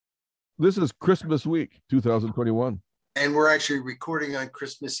This is Christmas week, 2021. And we're actually recording on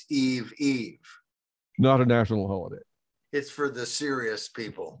Christmas Eve. Not a national holiday. It's for the serious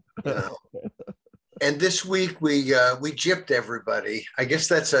people, you know. And this week we gypped everybody. I guess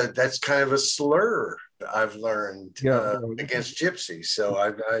that's kind of a slur I've learned against gypsies. So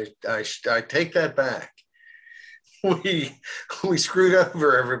I take that back. We screwed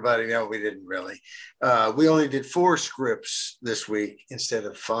over everybody. No, we didn't really. We only did 4 scripts this week instead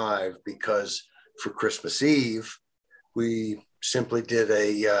of 5 because for Christmas Eve we simply did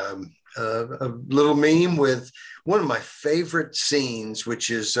a little meme with one of my favorite scenes, which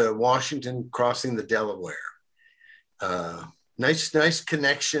is Washington crossing the Delaware. Nice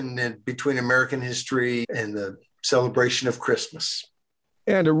connection between American history and the celebration of Christmas.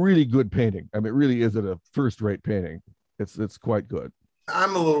 And a really good painting. I mean, it really is a first-rate painting. It's quite good.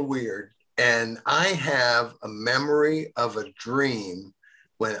 I'm a little weird, and I have a memory of a dream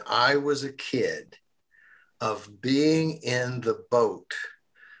when I was a kid of being in the boat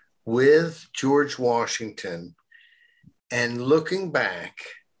with George Washington and looking back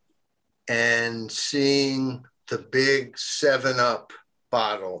and seeing the big 7-Up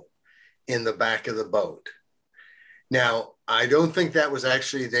bottle in the back of the boat. Now, I don't think that was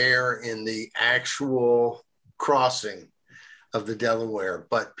actually there in the actual crossing of the Delaware,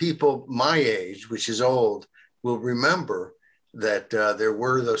 but people my age, which is old, will remember that there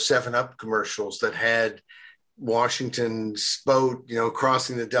were those 7-Up commercials that had Washington's boat,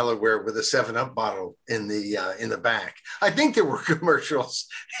 crossing the Delaware with a 7-Up bottle in the back. I think there were commercials.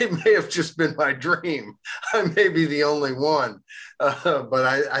 It may have just been my dream. I may be the only one, but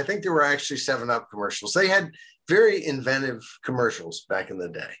I think there were actually 7-Up commercials. They had very inventive commercials back in the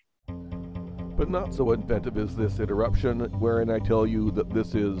day. But not so inventive is this interruption, wherein I tell you that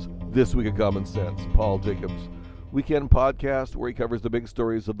this is This Week of Common Sense, Paul Jacobs' weekend podcast where he covers the big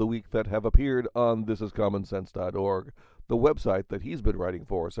stories of the week that have appeared on thisiscommonsense.org, the website that he's been writing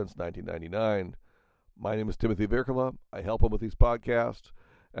for since 1999. My name is Timothy Virkala. I help him with these podcasts.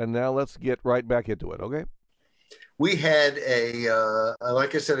 And now let's get right back into it, okay? We had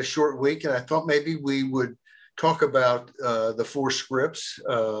like I said, a short week, and I thought maybe we would talk about the 4 scripts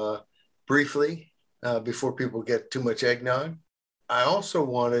briefly before people get too much eggnog. I also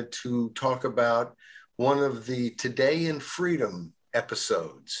wanted to talk about one of the Today in Freedom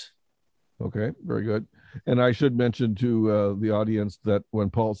episodes. Okay, very good. And I should mention to the audience that when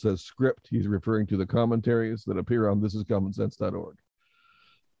Paul says script, he's referring to the commentaries that appear on thisiscommonsense.org.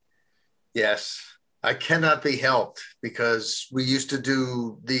 Yes, I cannot be helped because we used to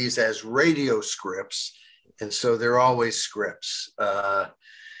do these as radio scripts, and so they're always scripts.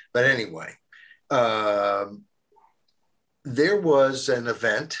 But anyway, there was an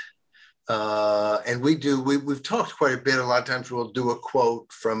event. And we've talked quite a bit. A lot of times we'll do a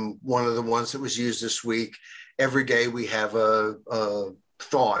quote from one of the ones that was used this week. Every day we have a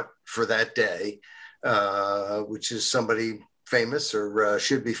thought for that day, which is somebody famous or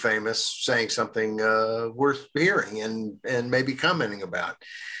should be famous saying something worth hearing and maybe commenting about.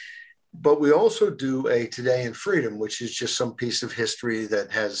 But we also do a Today in Freedom, which is just some piece of history that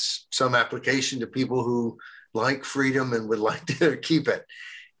has some application to people who like freedom and would like to keep it.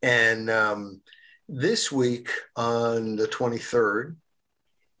 And this week on the 23rd,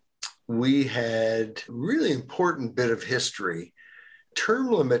 we had a really important bit of history.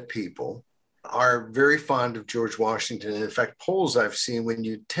 Term limit people are very fond of George Washington. And in fact, polls I've seen, when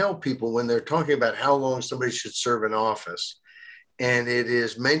you tell people when they're talking about how long somebody should serve in office, and it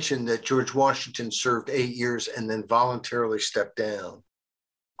is mentioned that George Washington served 8 years and then voluntarily stepped down,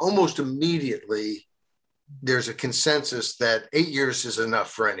 almost immediately there's a consensus that 8 years is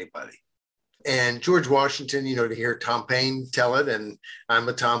enough for anybody. And George Washington, to hear Tom Paine tell it, and I'm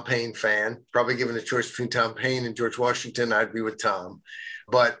a Tom Paine fan, probably given a choice between Tom Paine and George Washington, I'd be with Tom.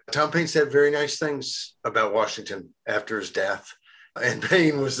 But Tom Paine said very nice things about Washington after his death. And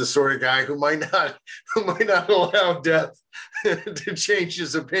Paine was the sort of guy who might not allow death to change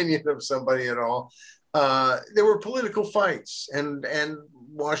his opinion of somebody at all. There were political fights, and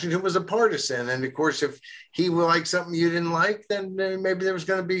Washington was a partisan. And of course, if he liked something you didn't like, then maybe there was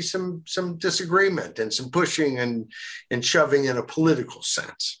going to be some disagreement and some pushing and shoving in a political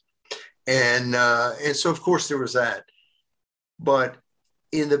sense. And so, of course, there was that. But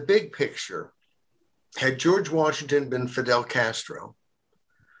in the big picture, had George Washington been Fidel Castro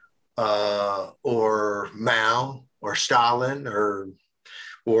or Mao or Stalin or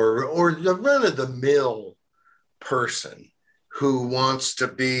the run-of-the-mill person who wants to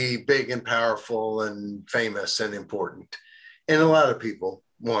be big and powerful and famous and important, and a lot of people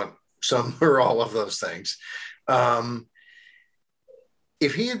want some or all of those things,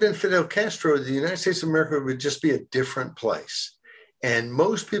 if he had been Fidel Castro, the United States of America would just be a different place. And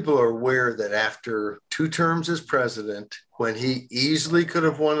most people are aware that after 2 terms as president, when he easily could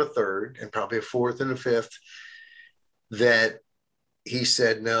have won a third and probably a fourth and a fifth, that he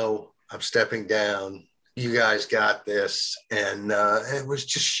said, no, I'm stepping down. You guys got this. And it was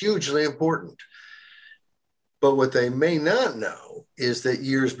just hugely important. But what they may not know is that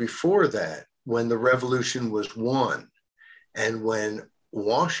years before that, when the revolution was won and when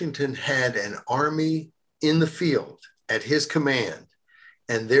Washington had an army in the field at his command,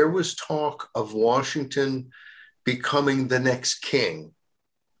 and there was talk of Washington becoming the next king,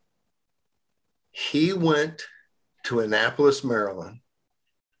 he went to Annapolis, Maryland,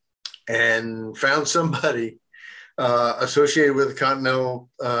 and found somebody associated with the Continental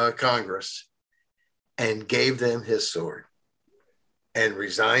Congress and gave them his sword and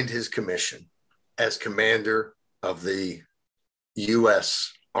resigned his commission as commander of the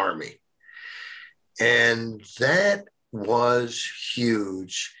U.S. Army. And that was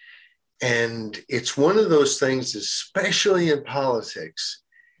huge. And it's one of those things, especially in politics,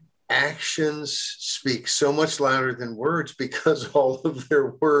 actions speak so much louder than words because all of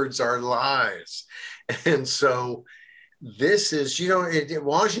their words are lies. And so this is,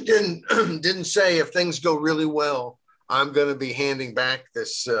 Washington didn't say, if things go really well, I'm going to be handing back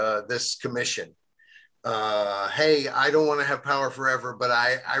this commission. Hey, I don't want to have power forever, but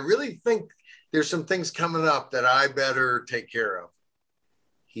I really think there's some things coming up that I better take care of.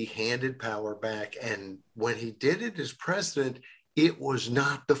 He handed power back. And when he did it as president, it was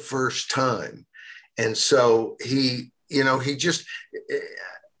not the first time. And so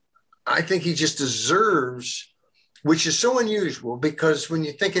I think he just deserves, which is so unusual, because when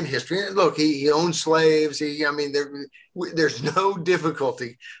you think in history, look, he owned slaves. There's no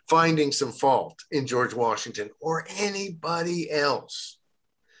difficulty finding some fault in George Washington or anybody else.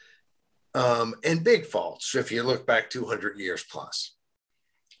 And big faults if you look back 200 years plus.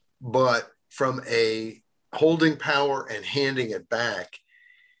 But from a holding power and handing it back,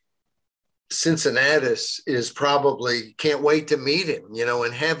 Cincinnatus is probably, can't wait to meet him,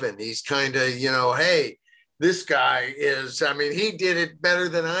 in heaven. He's kind of, hey, this guy is, he did it better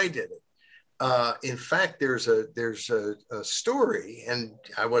than I did it. In fact, there's a story, and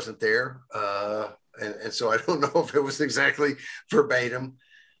I wasn't there, and so I don't know if it was exactly verbatim,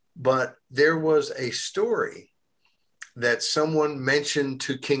 but there was a story that someone mentioned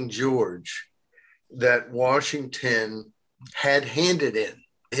to King George that Washington had handed in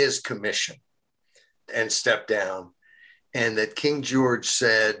his commission and stepped down, and that King George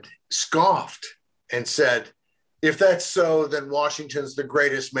scoffed and said, if that's so, then Washington's the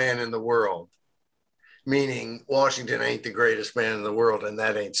greatest man in the world, meaning Washington ain't the greatest man in the world, and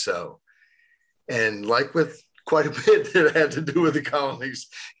that ain't so. And like with quite a bit that had to do with the colonies,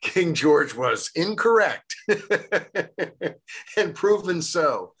 King George was incorrect and proven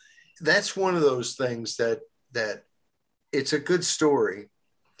so. That's one of those things that it's a good story.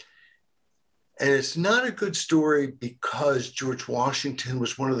 And it's not a good story because George Washington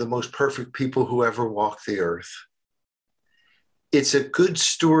was one of the most perfect people who ever walked the earth. It's a good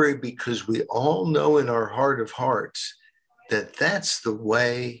story because we all know in our heart of hearts that that's the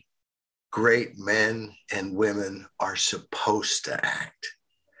way great men and women are supposed to act.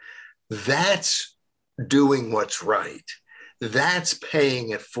 That's doing what's right. That's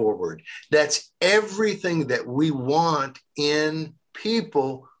paying it forward. That's everything that we want in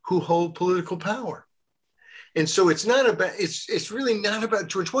people who hold political power. And so it's really not about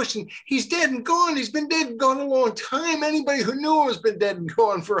George Washington. He's dead and gone. He's been dead and gone a long time. Anybody who knew him has been dead and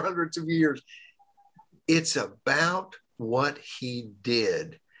gone for hundreds of years. It's about what he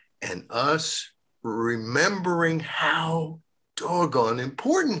did and us remembering how doggone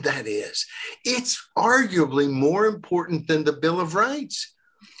important that is. It's arguably more important than the Bill of Rights.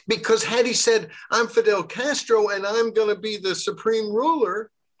 Because had he said, I'm Fidel Castro and I'm going to be the supreme ruler,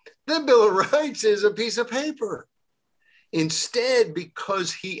 the Bill of Rights is a piece of paper. Instead,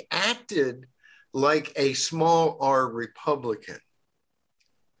 because he acted like a small R Republican,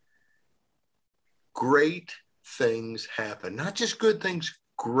 great things happen. Not just good things,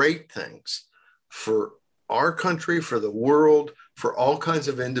 great things for our country, for the world, for all kinds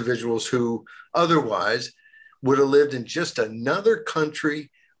of individuals who otherwise would have lived in just another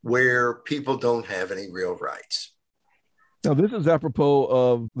country where people don't have any real rights. Now, this is apropos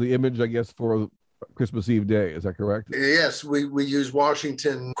of the image, I guess, for Christmas Eve day. Is that correct? Yes, we use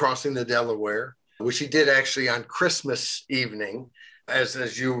Washington crossing the Delaware, which he did actually on Christmas evening,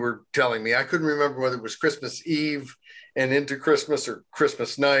 as you were telling me. I couldn't remember whether it was Christmas Eve and into Christmas or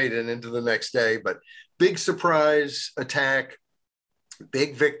Christmas night and into the next day, but big surprise attack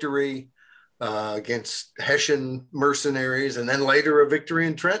big victory against Hessian mercenaries, and then later a victory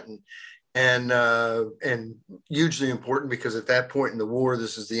in Trenton. And hugely important because at that point in the war,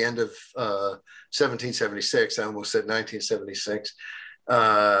 this is the end of 1776. I almost said 1976.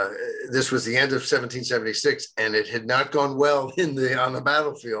 This was the end of 1776, and it had not gone well on the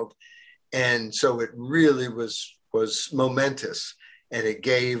battlefield, and so it really was momentous, and it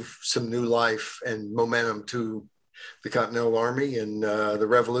gave some new life and momentum to the Continental Army and the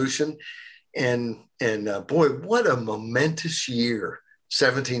Revolution, and boy, what a momentous year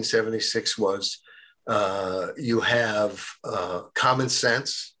 1776 was. You have Common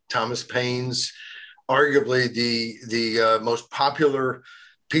Sense, Thomas Paine's, arguably the most popular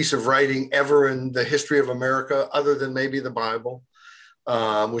piece of writing ever in the history of America, other than maybe the Bible,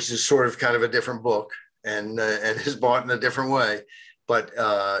 which is sort of kind of a different book and is bought in a different way. But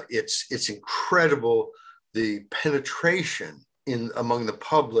it's incredible the penetration among the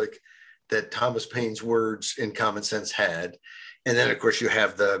public that Thomas Paine's words in Common Sense had. And then, of course, you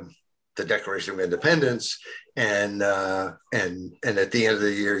have the Declaration of Independence, and at the end of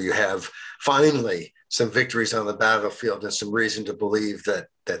the year, you have finally some victories on the battlefield and some reason to believe that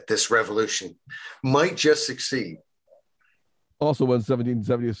this revolution might just succeed. Also, in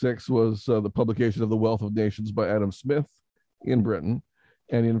 1776 was the publication of The Wealth of Nations by Adam Smith in Britain,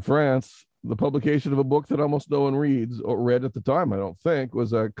 and in France, the publication of a book that almost no one reads or read at the time, I don't think,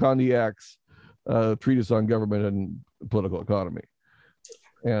 was Condiac's treatise on government and political economy,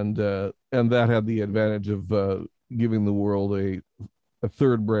 and that had the advantage of giving the world a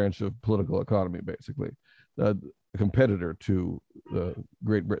third branch of political economy, basically, a competitor to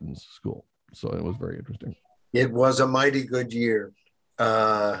Great Britain's school. So it was very interesting. It was a mighty good year.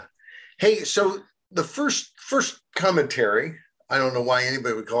 Hey, so the first commentary, I don't know why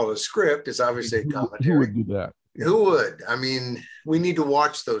anybody would call it a script. It's obviously a commentary. Who would do that? Who would? I mean, we need to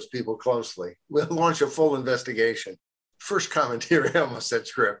watch those people closely. We'll launch a full investigation. First commentary, I almost said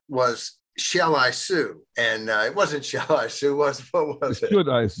script, was Shall I Sue? And it wasn't Shall I Sue, what was it? Should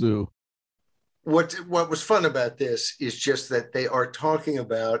I Sue? What was fun about this is just that they are talking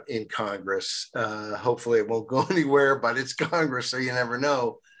about in Congress, hopefully it won't go anywhere, but it's Congress, so you never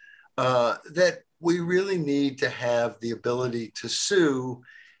know, that we really need to have the ability to sue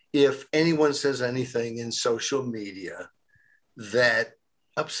if anyone says anything in social media that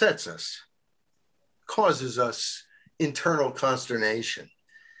upsets us, causes us internal consternation.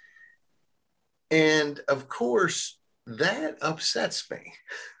 And of course, that upsets me.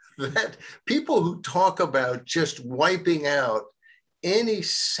 That people who talk about just wiping out any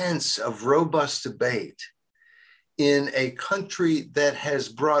sense of robust debate in a country that has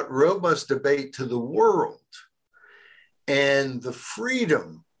brought robust debate to the world and the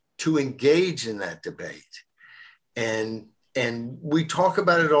freedom to engage in that debate. And we talk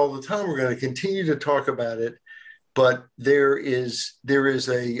about it all the time. We're going to continue to talk about it. But there is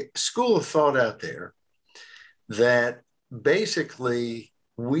a school of thought out there that basically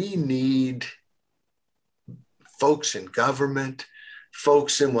we need folks in government,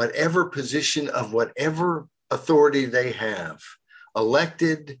 folks in whatever position of whatever authority they have,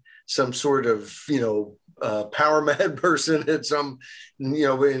 elected, some sort of, power mad person at some,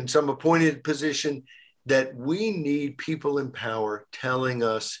 in some appointed position, that we need people in power telling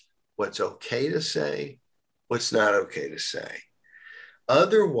us what's okay to say, what's not okay to say.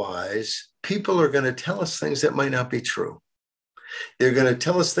 Otherwise, people are going to tell us things that might not be true. They're going to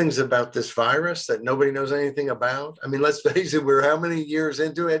tell us things about this virus that nobody knows anything about. I mean, let's face it, we're how many years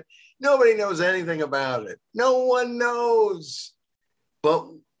into it? Nobody knows anything about it. No one knows. But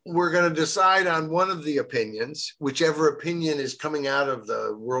we're going to decide on one of the opinions, whichever opinion is coming out of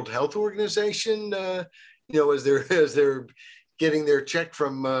the World Health Organization, as they're getting their check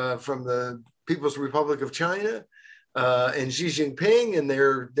from the People's Republic of China and Xi Jinping, and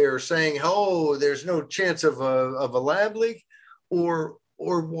they're saying, oh, there's no chance of a lab leak, or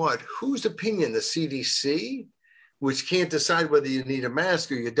what? Whose opinion? The CDC, which can't decide whether you need a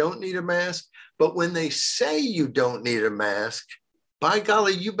mask or you don't need a mask. But when they say you don't need a mask, by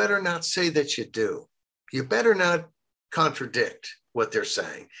golly, you better not say that you do. You better not contradict what they're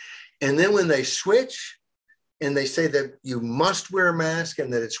saying. And then when they switch and they say that you must wear a mask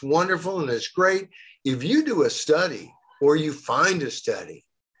and that it's wonderful and it's great, if you do a study or you find a study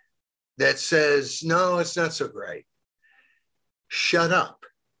that says, no, it's not so great, shut up.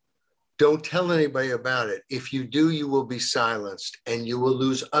 Don't tell anybody about it. If you do, you will be silenced and you will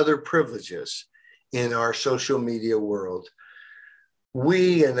lose other privileges in our social media world.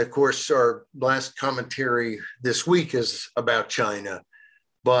 And of course, our last commentary this week is about China.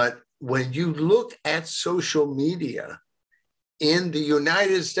 But when you look at social media, in the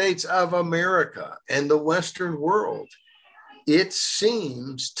United States of America and the Western world, it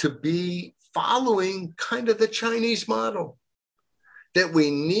seems to be following kind of the Chinese model, that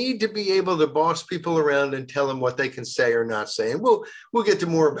we need to be able to boss people around and tell them what they can say or not say. And we'll get to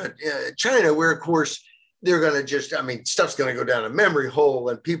more about China, where, of course, they're going to just, I mean, stuff's going to go down a memory hole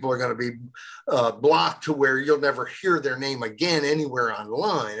and people are going to be blocked to where you'll never hear their name again anywhere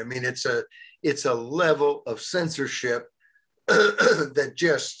online. I mean, it's a level of censorship that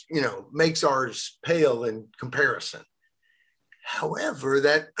just, makes ours pale in comparison. However,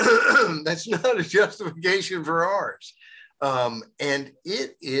 that's not a justification for ours. And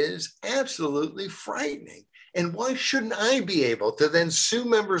it is absolutely frightening. And why shouldn't I be able to then sue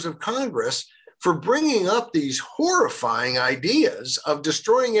members of Congress for bringing up these horrifying ideas of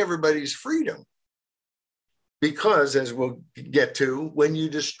destroying everybody's freedom? Because, as we'll get to, when you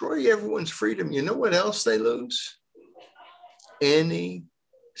destroy everyone's freedom, you know what else they lose? Any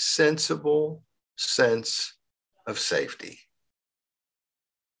sensible sense of safety.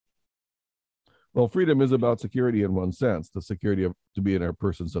 Well, freedom is about security in one sense, the security of to be in our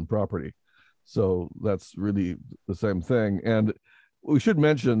persons and property. So that's really the same thing. And we should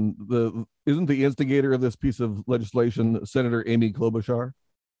mention, isn't the instigator of this piece of legislation Senator Amy Klobuchar?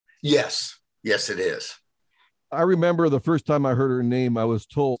 Yes, it is. I remember the first time I heard her name, I was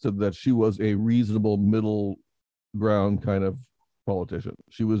told that she was a reasonable middle ground kind of politician.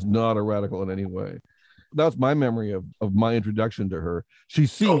 She was not a radical in any way. That's my memory of my introduction to her. She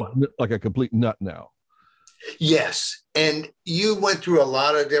seems like a complete nut now. Yes. And you went through a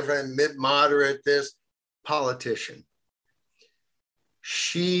lot of different mid-moderate, this politician.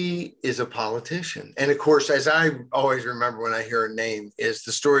 She is a politician. And of course, as I always remember when I hear her name, is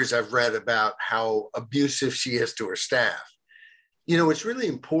the stories I've read about how abusive she is to her staff. It's really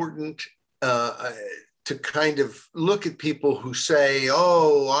important to kind of look at people who say,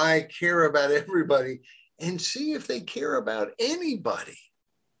 oh, I care about everybody, and see if they care about anybody.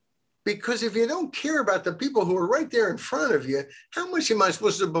 Because if you don't care about the people who are right there in front of you, how much am I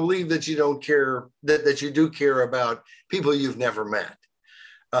supposed to believe that you don't care, that you do care about people you've never met?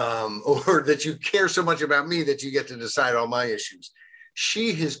 Or that you care so much about me that you get to decide all my issues?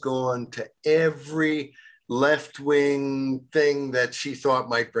 She has gone to every left-wing thing that she thought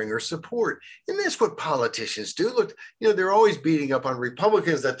might bring her support. And that's what politicians do. Look, they're always beating up on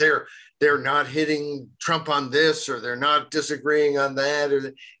Republicans that they're not hitting Trump on this, or they're not disagreeing on that,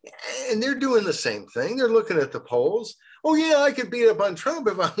 and they're doing the same thing. They're looking at the polls. Oh yeah, I could beat up on Trump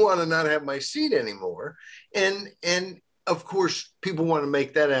if I want to not have my seat anymore. And of course, people want to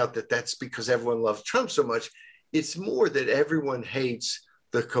make that out that that's because everyone loves Trump so much. It's more that everyone hates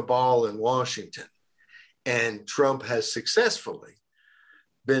the cabal in Washington. And Trump has successfully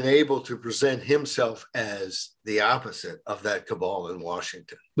been able to present himself as the opposite of that cabal in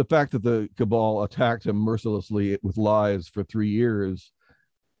Washington. The fact that the cabal attacked him mercilessly with lies for 3 years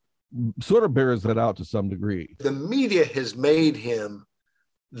sort of bears that out to some degree. The media has made him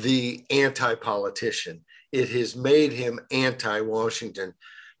the anti-politician. It has made him anti-Washington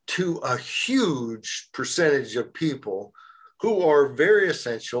to a huge percentage of people who are very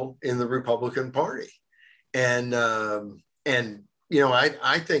essential in the Republican Party. And I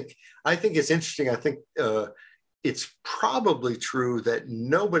think it's interesting. I think it's probably true that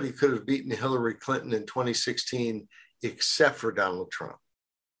nobody could have beaten Hillary Clinton in 2016 except for Donald Trump.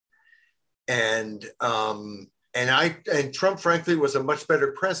 And Trump, frankly, was a much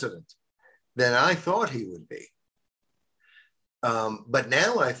better president than I thought he would be. But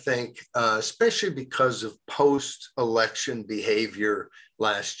now I think, especially because of post-election behavior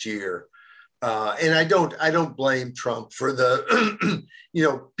last year, and I don't blame Trump for the,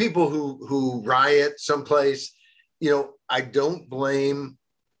 people who riot someplace. I don't blame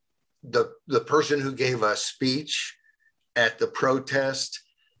the person who gave a speech at the protest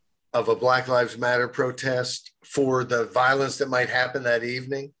of a Black Lives Matter protest for the violence that might happen that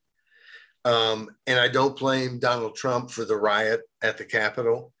evening. And I don't blame Donald Trump for the riot at the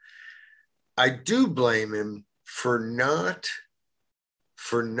Capitol. I do blame him for not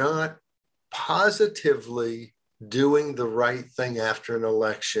positively doing the right thing after an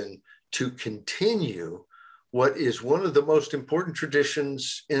election to continue what is one of the most important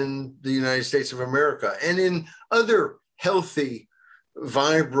traditions in the United States of America and in other healthy,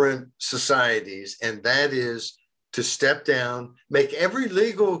 vibrant societies, and that is to step down, make every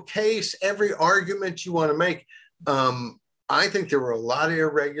legal case, every argument you want to make. I think there were a lot of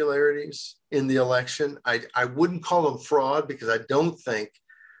irregularities in the election. I wouldn't call them fraud because I don't think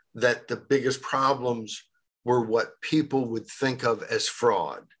that the biggest problems were what people would think of as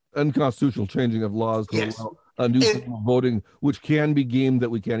fraud. Unconstitutional changing of laws to Yes. allow a new And system of voting, which can be gamed that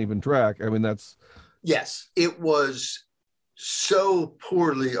we can't even track. I mean, that's yes, it was so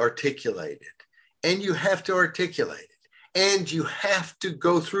poorly articulated, and you have to articulate it, and you have to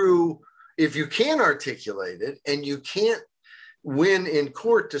go through, if you can articulate it and you can't win in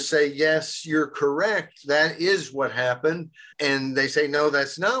court to say, yes, you're correct, that is what happened, and they say, no,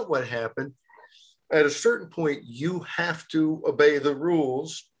 that's not what happened, at a certain point you have to obey the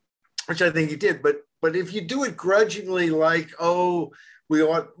rules, which I think he did. But if you do it grudgingly, like, oh, we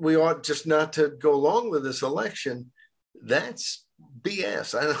ought just not to go along with this election, that's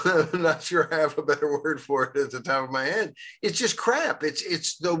BS. I'm not sure I have a better word for it at the top of my head. It's just crap.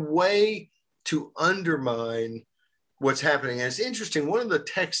 It's the way to undermine what's happening. And it's interesting. One of the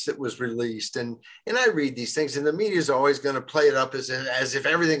texts that was released, and I read these things, and the media is always going to play it up as if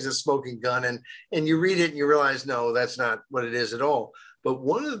everything's a smoking gun. And you read it and you realize, no, that's not what it is at all. But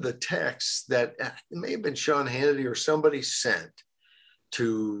one of the texts that it may have been Sean Hannity or somebody sent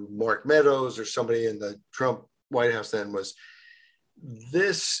to Mark Meadows or somebody in the Trump White House then was,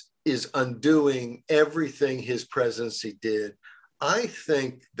 this is undoing everything his presidency did. I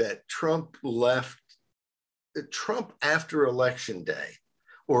think that Trump after Election Day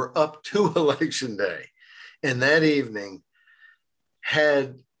or up to Election Day and that evening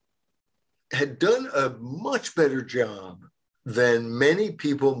had done a much better job than many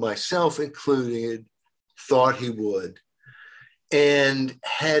people, myself included, thought he would, and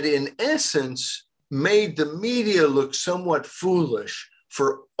had in essence made the media look somewhat foolish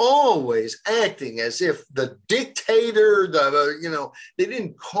for always acting as if the dictator, they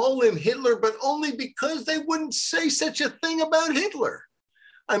didn't call him Hitler, but only because they wouldn't say such a thing about Hitler.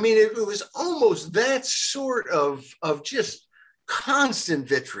 I mean, it was almost that sort of just constant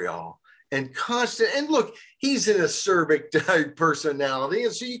vitriol and constant, and look, he's an acerbic type personality,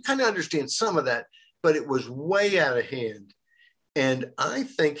 and so you kind of understand some of that, but it was way out of hand. And I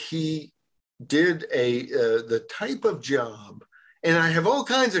think he did the type of job, and I have all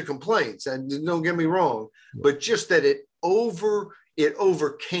kinds of complaints, and don't get me wrong, but just that it overcame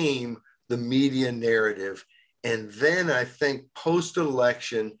the media narrative. And then I think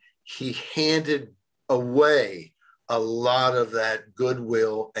post-election, he handed away a lot of that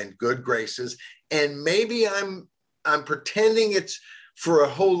goodwill and good graces. And maybe I'm pretending it's for a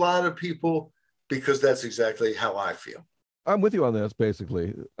whole lot of people, because that's exactly how I feel. I'm with you on this,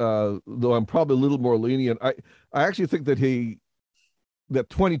 basically, though I'm probably a little more lenient. I actually think that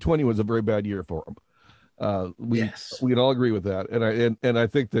 2020 was a very bad year for him. We can all agree with that, and I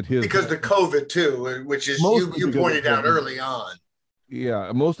think that because of COVID too, which is you pointed out early on.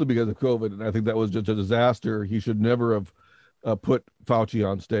 Yeah, mostly because of COVID, and I think that was just a disaster. He should never have put Fauci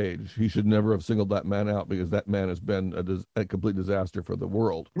on stage. He should never have singled that man out, because that man has been a complete disaster for the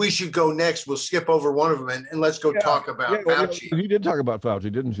world. We should go next. We'll skip over one of them and let's go talk about Fauci. You did talk about Fauci,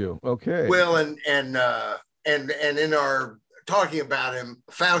 didn't you? Okay. Well, and in our talking about him,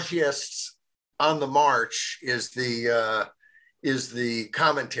 Fauciists on the March is the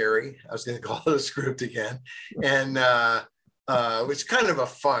commentary. I was going to call it a script again, and it's kind of a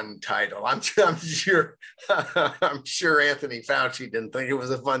fun title. I'm sure Anthony Fauci didn't think it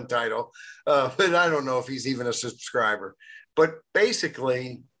was a fun title, but I don't know if he's even a subscriber. But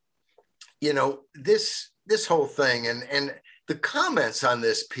basically, this whole thing and the comments on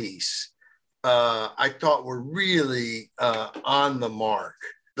this piece, I thought were really on the mark.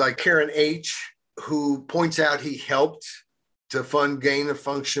 Like Karen H., who points out he helped to fund gain of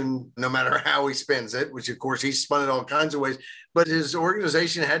function, no matter how he spends it, which of course he's spun it all kinds of ways. But his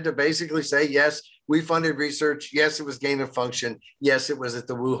organization had to basically say, yes, we funded research. Yes, it was gain of function. Yes, it was at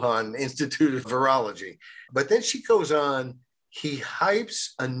the Wuhan Institute of Virology. But then she goes on, he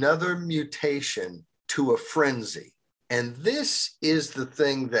hypes another mutation to a frenzy. And this is the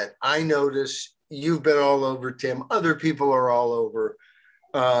thing that I notice. You've been all over, Tim. Other people are all over.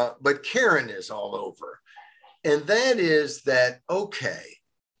 But Karen is all over. And that is that, okay,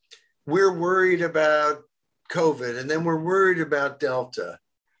 we're worried about COVID, and then we're worried about Delta.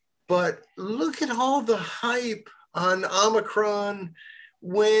 But look at all the hype on Omicron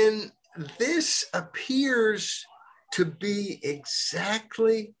when this appears to be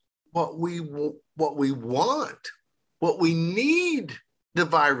exactly what we want, what we need the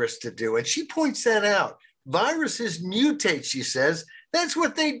virus to do. And she points that out. Viruses mutate, she says. That's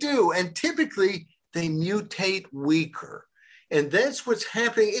what they do. And typically, they mutate weaker. And that's what's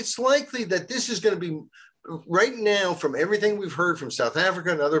happening. It's likely that this is going to be, right now, from everything we've heard from South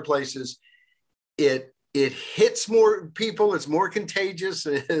Africa and other places, it hits more people. It's more contagious.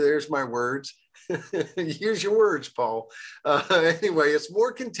 There's my words. Use your words, Paul. Anyway, it's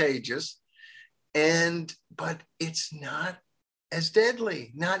more contagious. But it's not as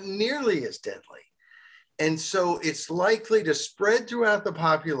deadly, not nearly as deadly. And so it's likely to spread throughout the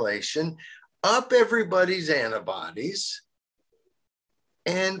population, up everybody's antibodies,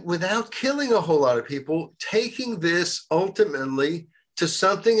 and without killing a whole lot of people, taking this ultimately to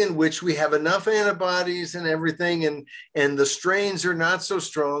something in which we have enough antibodies and everything, and the strains are not so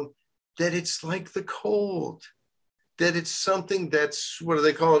strong, that it's like the cold, that it's something that's, what do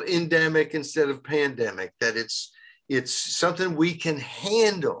they call it, endemic instead of pandemic, that it's something we can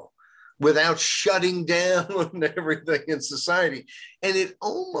handle without shutting down everything in society. And it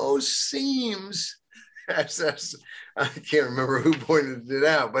almost seems, as I can't remember who pointed it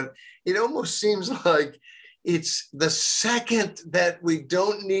out, but it almost seems like it's the second that we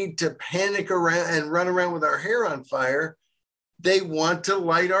don't need to panic around and run around with our hair on fire, they want to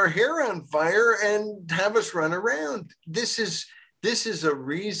light our hair on fire and have us run around. This is a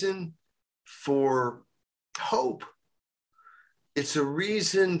reason for hope. It's a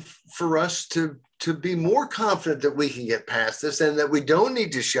reason for us to be more confident that we can get past this and that we don't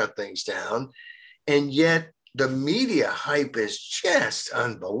need to shut things down. And yet the media hype is just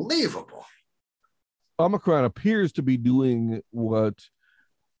unbelievable. Omicron appears to be doing what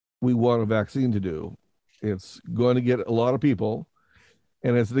we want a vaccine to do. It's going to get a lot of people,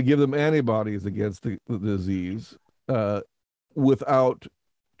 and it's to give them antibodies against the disease without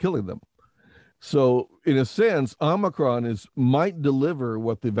killing them. So, in a sense, Omicron might deliver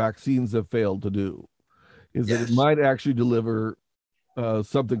what the vaccines have failed to do. Is that it might actually deliver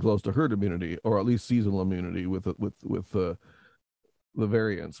something close to herd immunity, or at least seasonal immunity with the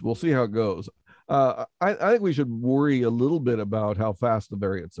variants. We'll see how it goes. I think we should worry a little bit about how fast the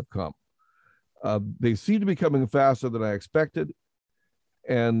variants have come. They seem to be coming faster than I expected,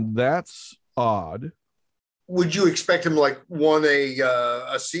 and that's odd. Would you expect them like one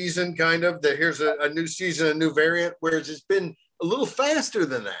a season, kind of, that here's a new season, a new variant, whereas it's been a little faster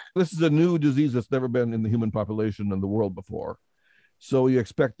than that? This is a new disease that's never been in the human population in the world before. So you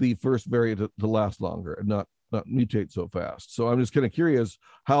expect the first variant to last longer and not mutate so fast. So I'm just kind of curious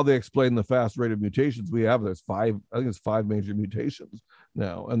how they explain the fast rate of mutations we have. There's I think it's 5 major mutations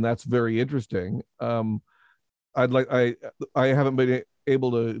now, and that's very interesting. I haven't been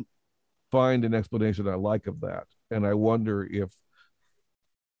able to find an explanation I like of that, and I wonder if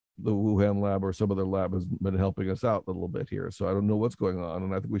the Wuhan lab or some other lab has been helping us out a little bit here. So I don't know what's going on,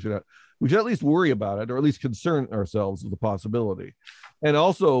 and I think we should at least worry about it, or at least concern ourselves with the possibility. And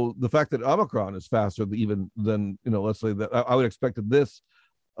also the fact that Omicron is faster than let's say that I would expect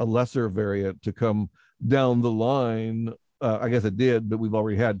a lesser variant to come down the line. I guess it did, but we've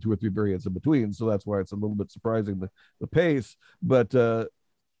already had 2 or 3 variants in between, so that's why it's a little bit surprising the pace. But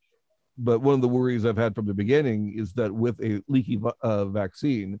one of the worries I've had from the beginning is that with a leaky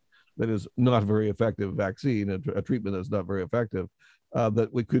vaccine that is not very effective vaccine, a treatment that's not very effective, that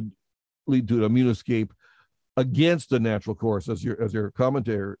we could lead to an immune escape against the natural course, as your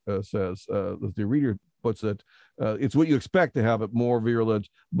commentator says, as the reader puts it. It's what you expect to have it more virulent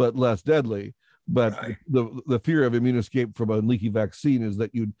but less deadly. But right. the fear of immune escape from a leaky vaccine is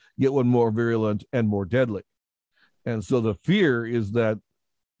that you'd get one more virulent and more deadly. And so the fear is that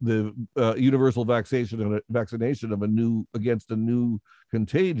the universal vaccination of against a new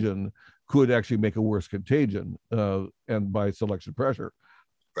contagion could actually make a worse contagion, and by selection pressure.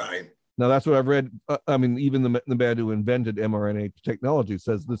 Right. Now that's what I've read. I mean, even the man who invented mRNA technology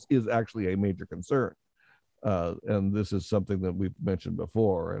says this is actually a major concern. And this is something that we've mentioned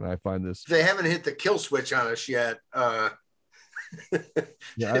before, and I find this. They haven't hit the kill switch on us yet,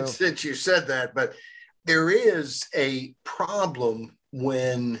 since you said that, but there is a problem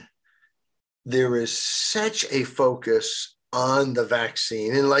when there is such a focus on the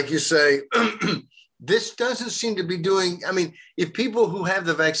vaccine. And like you say, this doesn't seem to be doing, I mean, if people who have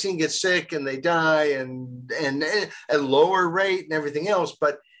the vaccine get sick and they die and at a lower rate and everything else,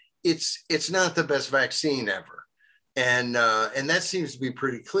 but it's not the best vaccine ever. And that seems to be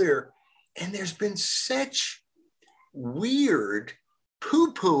pretty clear. And there's been such weird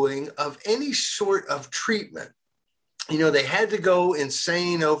poo-pooing of any sort of treatment. They had to go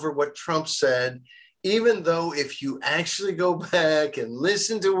insane over what Trump said, even though if you actually go back and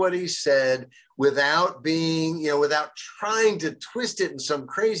listen to what he said without without trying to twist it in some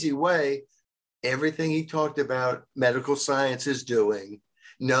crazy way, everything he talked about, medical science is doing.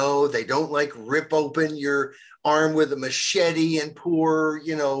 No, they don't rip open your arm with a machete and pour,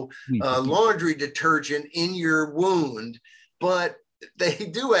 laundry detergent in your wound, but they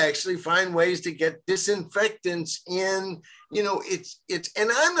do actually find ways to get disinfectants in, it's,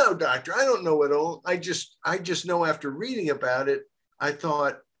 and I'm no doctor. I don't know it all. I just know after reading about it, I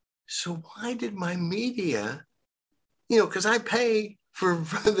thought, So why did my media, because I pay for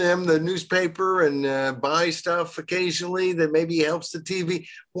them, the newspaper, and buy stuff occasionally that maybe helps the TV.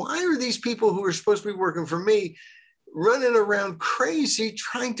 Why are these people who are supposed to be working for me running around crazy,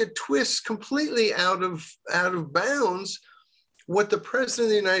 trying to twist completely out of bounds what the president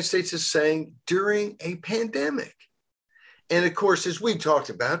of the United States is saying during a pandemic? And of course, as we talked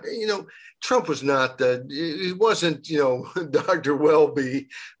about, Trump was not he wasn't, Dr. Welby,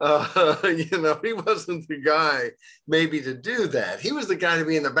 he wasn't the guy maybe to do that. He was the guy to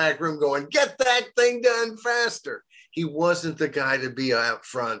be in the back room going, get that thing done faster. He wasn't the guy to be out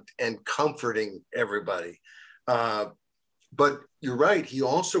front and comforting everybody. But you're right. He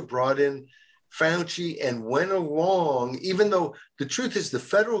also brought in Fauci and went along, even though the truth is the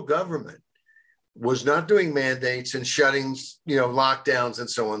federal government was not doing mandates and shuttings, lockdowns and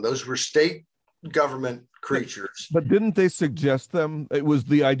so on. Those were state government creatures. But didn't they suggest them? It was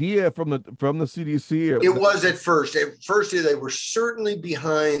the idea from the CDC. It was at first. At first, they were certainly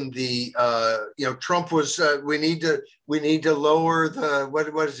behind the. Trump was. We need to lower the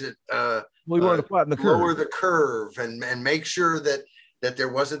what is it? We wanted to flatten the curve. Lower the curve and make sure that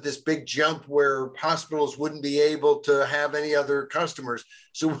there wasn't this big jump where hospitals wouldn't be able to have any other customers.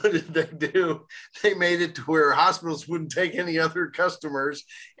 So what did they do? They made it to where hospitals wouldn't take any other customers.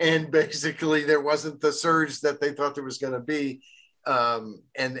 And basically there wasn't the surge that they thought there was going to be. And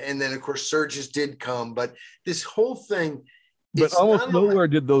then of course surges did come, but this whole thing. But almost nowhere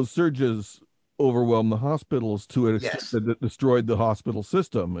did those surges overwhelm the hospitals to an extent that it destroyed the hospital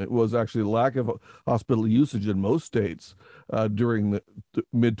system. It was actually lack of hospital usage in most states during the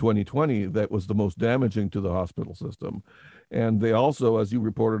mid-2020 that was the most damaging to the hospital system. And they also, as you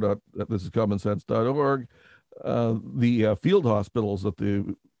reported at this is commonsense.org, the field hospitals that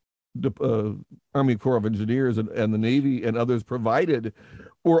the Army Corps of Engineers and the Navy and others provided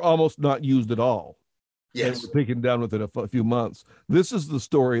were almost not used at all. Yes. And were taken down within a few months. This is the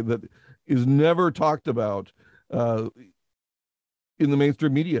story that is never talked about in the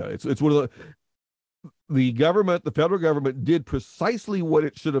mainstream media. It's one of the government, the federal government did precisely what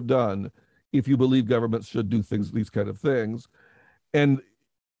it should have done if you believe governments should do these kind of things. And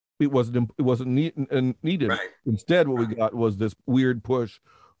it wasn't needed. Right. Instead, what we got was this weird push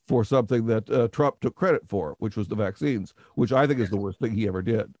for something that Trump took credit for, which was the vaccines, which I think is the worst thing he ever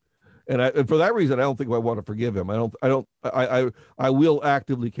did. And for that reason, I don't think I want to forgive him. I will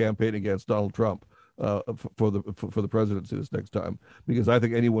actively campaign against Donald Trump for the presidency this next time, because I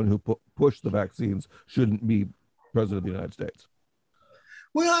think anyone who pushed the vaccines shouldn't be president of the United States.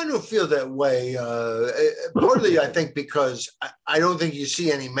 Well, I don't feel that way. Partly, I think, because I don't think you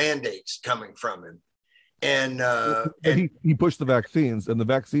see any mandates coming from him. And he pushed the vaccines, and the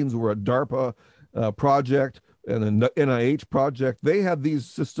vaccines were a DARPA project and the NIH project. They had these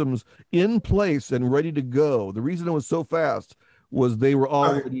systems in place and ready to go. The reason it was so fast was they were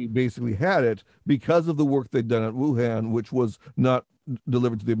already basically had it because of the work they'd done at Wuhan, which was not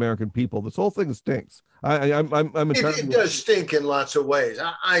delivered to the American people. This whole thing stinks. It does stink in lots of ways.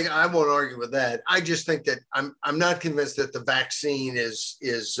 I won't argue with that. I just think that I'm not convinced that the vaccine is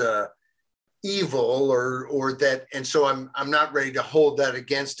evil or that, and so I'm not ready to hold that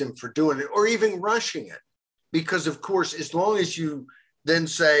against him for doing it or even rushing it. Because, of course, as long as you then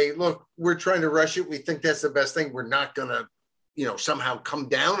say, look, we're trying to rush it, we think that's the best thing, we're not going to, somehow come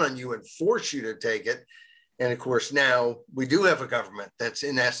down on you and force you to take it. And, of course, now we do have a government that's,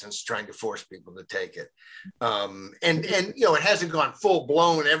 in essence, trying to force people to take it. And it hasn't gone full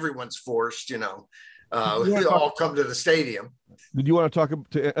blown. Everyone's forced, we all come to the stadium. Did you want to talk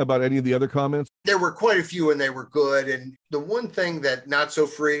about any of the other comments? There were quite a few, and they were good. And the one thing that Not So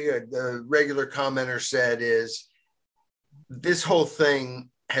Free, the regular commenter, said is this whole thing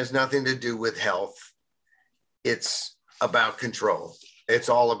has nothing to do with health. It's about control. It's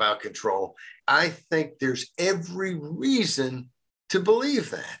all about control. I think there's every reason to believe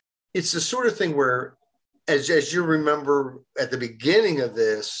that. It's the sort of thing where, as you remember at the beginning of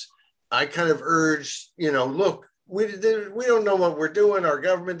this, I kind of urged, look, we don't know what we're doing. Our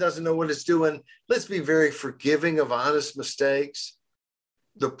government doesn't know what it's doing. Let's be very forgiving of honest mistakes.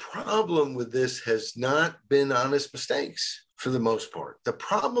 The problem with this has not been honest mistakes for the most part. The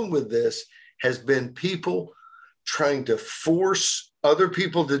problem with this has been people trying to force other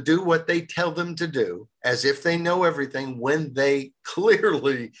people to do what they tell them to do, as if they know everything when they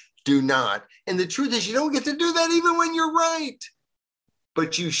clearly do not. And the truth is, you don't get to do that even when you're right.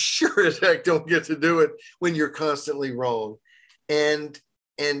 But you sure as heck don't get to do it when you're constantly wrong. And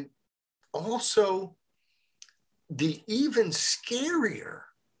also, the even scarier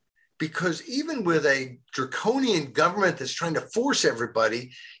because even with a draconian government that's trying to force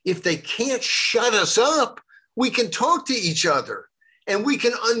everybody, if they can't shut us up, we can talk to each other and we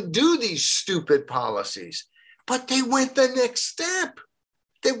can undo these stupid policies. But they went the next step,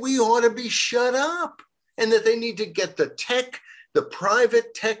 that we ought to be shut up and that they need to get the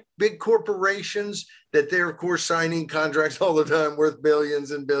private tech, big corporations that they're, of course, signing contracts all the time worth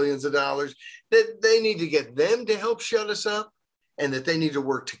billions and billions of dollars, that they need to get them to help shut us up and that they need to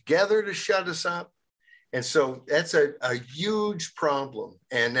work together to shut us up. And so that's a huge problem.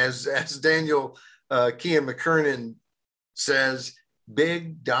 And as Daniel Kian McKernan says,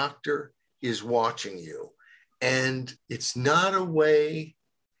 Big Doctor is watching you. And it's not a way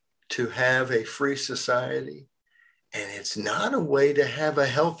to have a free society. And it's not a way to have a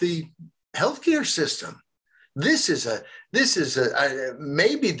healthy healthcare system. This is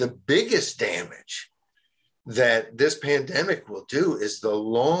maybe the biggest damage that this pandemic will do is the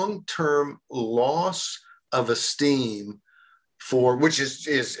long-term loss of esteem for, which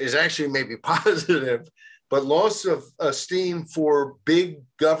is actually maybe positive, but loss of esteem for big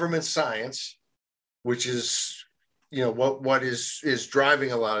government science, which is, what is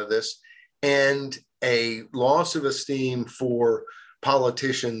driving a lot of this, and a loss of esteem for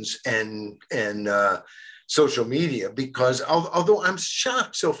politicians and social media, because although I'm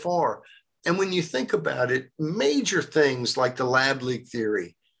shocked so far, and when you think about it, major things like the lab leak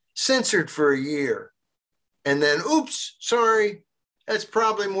theory, censored for a year, and then, oops, sorry, that's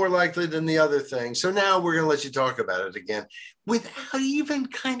probably more likely than the other thing. So now we're going to let you talk about it again, without even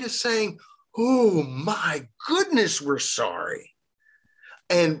kind of saying, oh my goodness, we're sorry.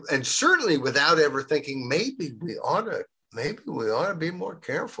 And certainly without ever thinking, maybe we ought to be more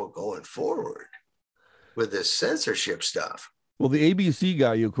careful going forward with this censorship stuff. Well, the ABC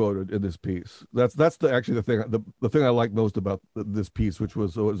guy you quoted in this piece, that's the thing I like most about this piece, which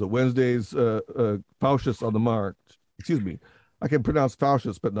was a Wednesday's Faustus on the March. Excuse me, I can pronounce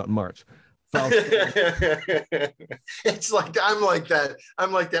Faustus, but not March. It's like I'm like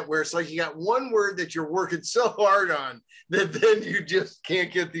that where it's like you got one word that you're working so hard on that then you just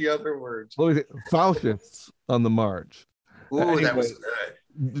can't get the other words. Faustus on the March. Ooh, anyway, that was good.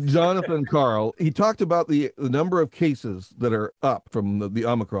 Jonathan Karl, he talked about the number of cases that are up from the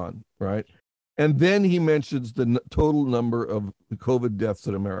Omicron, right? And then he mentions the total number of COVID deaths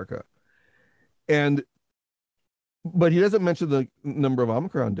in America. But he doesn't mention the number of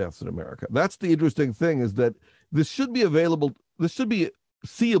Omicron deaths in America. That's the interesting thing, is that this should be available. This should be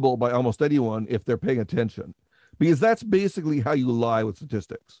seeable by almost anyone if they're paying attention, because that's basically how you lie with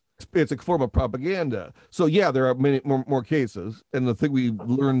statistics. It's a form of propaganda. So yeah, there are many more cases. And the thing we've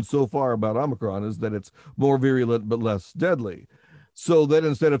learned so far about Omicron is that it's more virulent, but less deadly. So then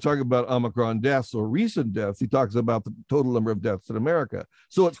instead of talking about Omicron deaths or recent deaths, he talks about the total number of deaths in America.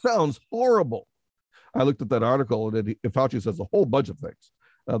 So it sounds horrible. I looked at that article, and Fauci says a whole bunch of things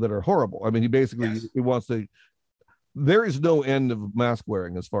that are horrible. I mean, he wants to. There is no end of mask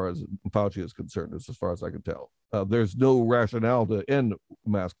wearing as far as Fauci is concerned, as far as I can tell. There's no rationale to end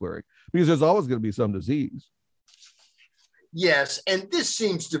mask wearing because there's always going to be some disease. Yes, and this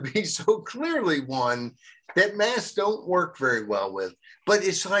seems to be so clearly one that masks don't work very well with. But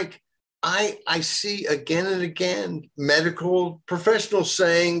it's like I see again and again medical professionals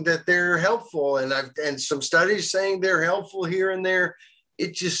saying that they're helpful, and some studies saying they're helpful here and there.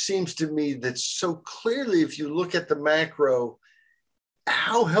 It just seems to me that so clearly, if you look at the macro,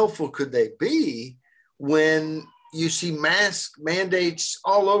 how helpful could they be when you see mask mandates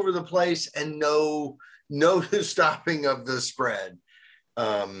all over the place and no stopping of the spread?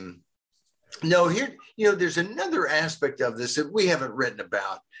 There's another aspect of this that we haven't written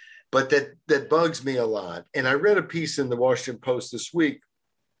about, but that bugs me a lot. And I read a piece in the Washington Post this week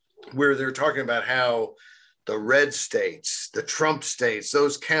where they're talking about how the red states, the Trump states,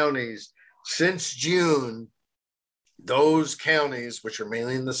 those counties, since June, those counties, which are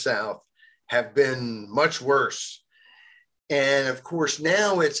mainly in the South, have been much worse. And of course,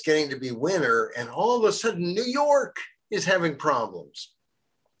 now it's getting to be winter, and all of a sudden, New York is having problems.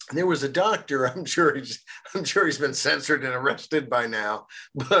 And there was a doctor, I'm sure he's been censored and arrested by now,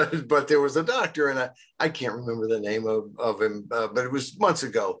 but there was a doctor, and I can't remember the name of him, but it was months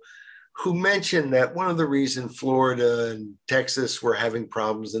ago, who mentioned that one of the reasons Florida and Texas were having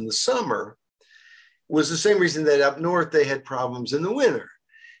problems in the summer was the same reason that up north they had problems in the winter.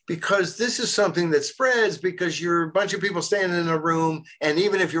 Because this is something that spreads because you're a bunch of people standing in a room, and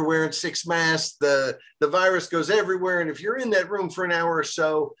even if you're wearing 6 masks, the virus goes everywhere. And if you're in that room for an hour or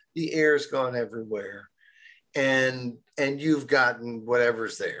so, the air's gone everywhere, and you've gotten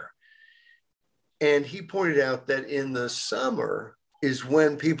whatever's there. And he pointed out that in the summer, is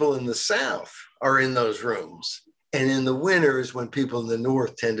when people in the South are in those rooms. And in the winter is when people in the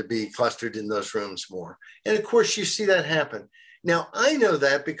North tend to be clustered in those rooms more. And of course, you see that happen. Now, I know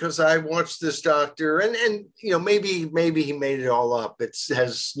that because I watched this doctor, and maybe he made it all up. It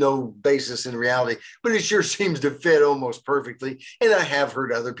has no basis in reality, but it sure seems to fit almost perfectly. And I have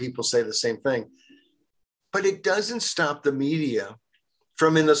heard other people say the same thing. But it doesn't stop the media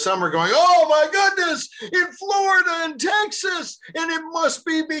from in the summer going, oh my goodness, in Florida and Texas, and it must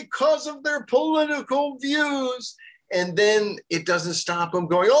be because of their political views. And then it doesn't stop them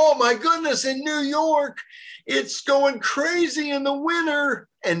going, oh my goodness, in New York, it's going crazy in the winter,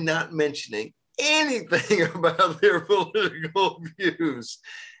 and not mentioning anything about their political views.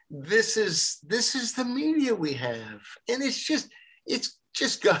 This is the media we have. And it's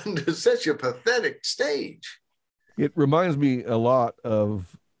just gotten to such a pathetic stage. It reminds me a lot of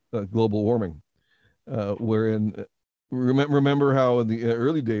global warming, wherein remember how in the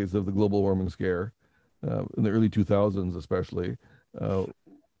early days of the global warming scare, in the early 2000s especially,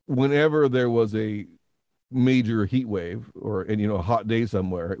 whenever there was a major heat wave or a hot day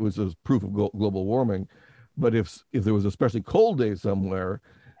somewhere, it was a proof of global warming. But if there was a especially cold day somewhere,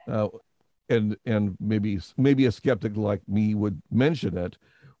 and maybe a skeptic like me would mention it,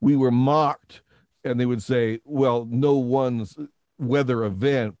 we were mocked. And they would say, well, no one's weather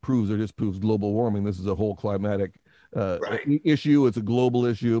event proves or disproves global warming. This is a whole climatic issue. It's a global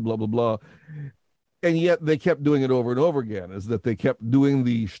issue, blah, blah, blah. And yet they kept doing it over and over again, is that they kept doing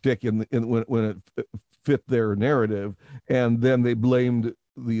the shtick when it fit their narrative. And then they blamed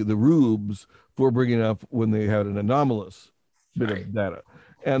the rubes for bringing up when they had an anomalous bit of data.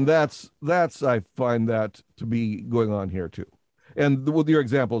 And that's I find that to be going on here too. And your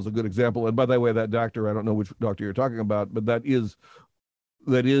example is a good example. And by the way, that doctor, I don't know which doctor you're talking about, but that is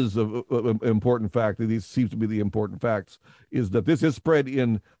an important fact. These seems to be the important facts, is that this is spread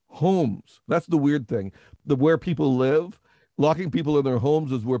in homes. That's the weird thing. Where people live, locking people in their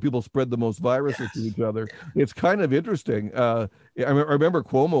homes is where people spread the most viruses to each other. It's kind of interesting. I remember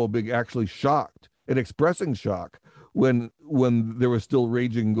Cuomo being actually shocked and expressing shock when there was still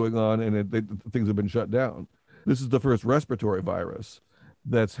raging going on and things have been shut down. This is the first respiratory virus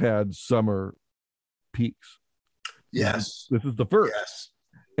that's had summer peaks. Yes. This is the first. Yes.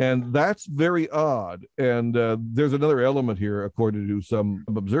 And that's very odd. And there's another element here, according to some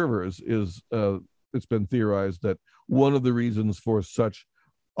observers, is it's been theorized that one of the reasons for such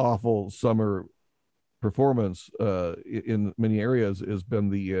awful summer performance in many areas has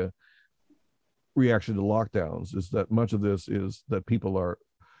been the reaction to lockdowns, is that much of this is that people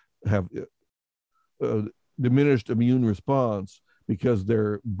have diminished immune response because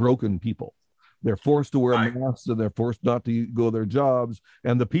they're broken people. They're forced to wear masks and they're forced not to go to their jobs.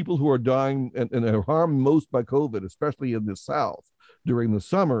 And the people who are dying and are harmed most by COVID, especially in the South during the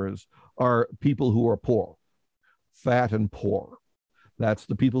summers, are people who are poor, fat and poor. That's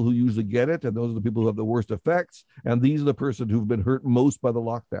the people who usually get it. And those are the people who have the worst effects. And these are the person who've been hurt most by the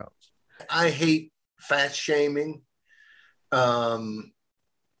lockdowns. I hate fat shaming.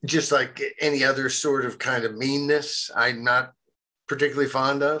 Just like any other sort of kind of meanness, I'm not particularly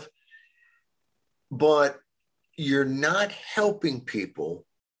fond of. But you're not helping people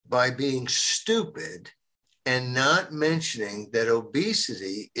by being stupid and not mentioning that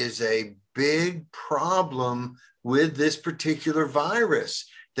obesity is a big problem with this particular virus.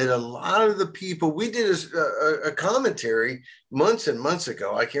 That a lot of the people, we did a commentary months and months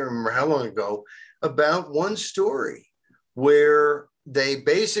ago, I can't remember how long ago, about one story where they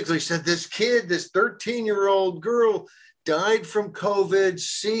basically said this 13-year-old girl died from COVID.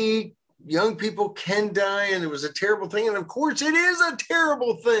 See, young people can die, and it was a terrible thing. And of course, it is a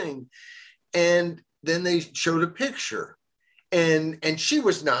terrible thing. And then they showed a picture, and she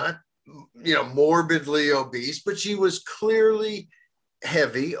was not, morbidly obese, but she was clearly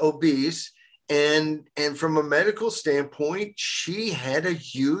heavy, obese. And from a medical standpoint, she had a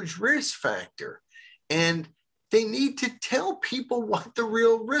huge risk factor. And they need to tell people what the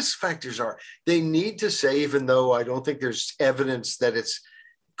real risk factors are. They need to say, even though I don't think there's evidence that it's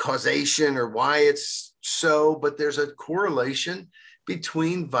causation or why it's so, but there's a correlation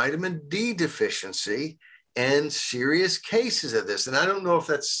between vitamin D deficiency and serious cases of this. And I don't know if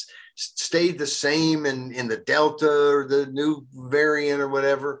that's stayed the same in the Delta or the new variant or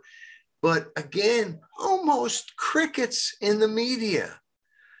whatever. But again, almost crickets in the media.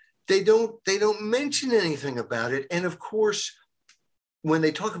 They don't mention anything about it. And of course, when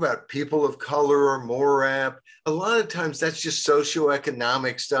they talk about people of color or MORAP, a lot of times that's just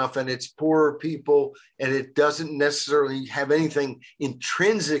socioeconomic stuff, and it's poorer people, and it doesn't necessarily have anything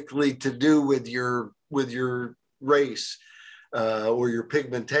intrinsically to do with your race. or your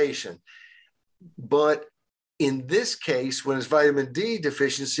pigmentation. But in this case, when it's vitamin D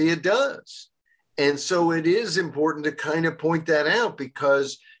deficiency, it does. And so it is important to kind of point that out,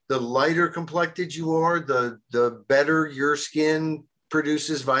 because the lighter complected you are, the better your skin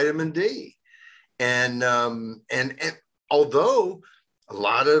produces vitamin D. And although a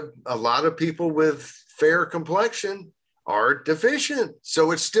lot of people with fair complexion are deficient,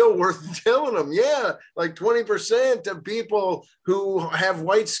 so it's still worth telling them, yeah, like 20% of people who have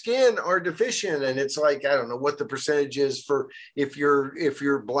white skin are deficient. And it's like, I don't know what the percentage is for if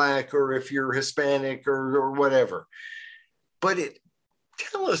you're black or if you're Hispanic or whatever. But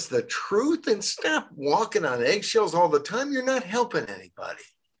tell us the truth and stop walking on eggshells all the time. You're not helping anybody.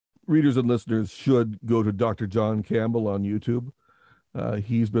 Readers and listeners should go to Dr. John Campbell on YouTube.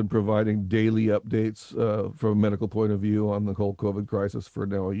 He's been providing daily updates from a medical point of view on the whole COVID crisis for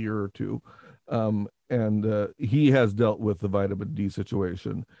now a year or two. And he has dealt with the vitamin D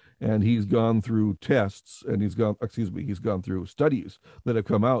situation, and he's gone through tests, and he's gone through studies that have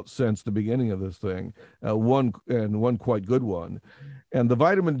come out since the beginning of this thing, one quite good one. And the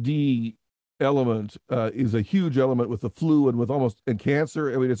vitamin D element is a huge element with the flu and with and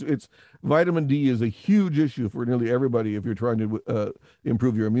cancer. I mean, it's vitamin D is a huge issue for nearly everybody if you're trying to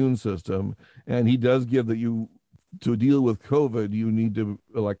improve your immune system. And he does give that to deal with COVID, you need to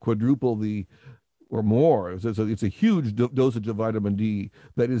like quadruple or more. It's a huge dosage of vitamin D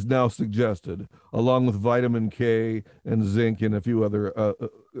that is now suggested, along with vitamin K and zinc and a few other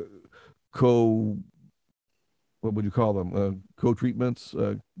what would you call them? Co-treatments,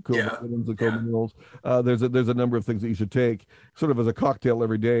 co-vitamins and co-minerals. There's a number of things that you should take sort of as a cocktail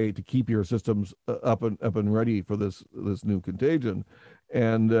every day to keep your systems up and ready for this new contagion.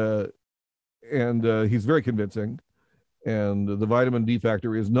 And he's very convincing. And the vitamin D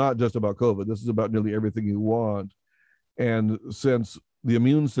factor is not just about COVID. This is about nearly everything you want. And since the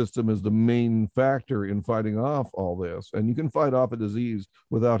immune system is the main factor in fighting off all this, and you can fight off a disease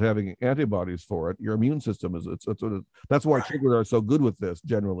without having antibodies for it. Your immune system that's why children are so good with this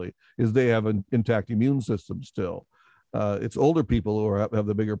generally, is they have an intact immune system still. It's older people who have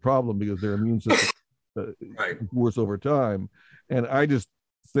the bigger problem because their immune system is worse over time. And I just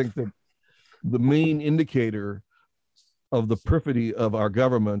think that the main indicator of the perfidy of our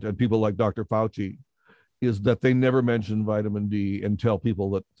government and people like Dr. Fauci is that they never mention vitamin D and tell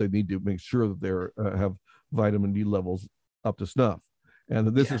people that they need to make sure that they have vitamin D levels up to snuff. And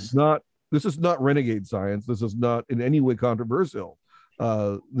that this is not renegade science. This is not in any way controversial.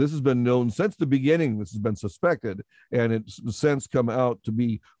 This has been known since the beginning. This has been suspected, and it's since come out to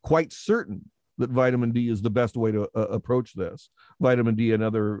be quite certain that vitamin D is the best way to approach this. Vitamin D and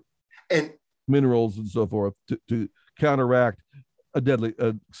other minerals and so forth to counteract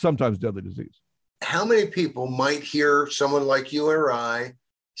a sometimes deadly disease. How many people might hear someone like you or I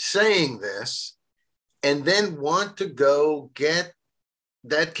saying this and then want to go get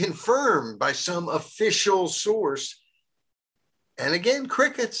that confirmed by some official source? And again,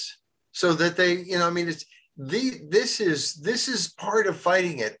 crickets, so that they, this is part of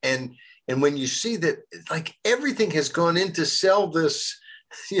fighting it. And when you see that, like, everything has gone in to sell this,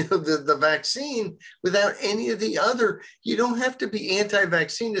 the vaccine without any of the other, you don't have to be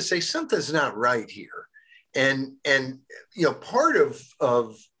anti-vaccine to say something's not right here. And part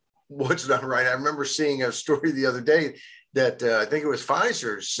of what's not right, I remember seeing a story the other day that I think it was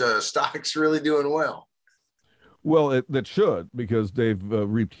Pfizer's stock's really doing well. Well, that should, because they've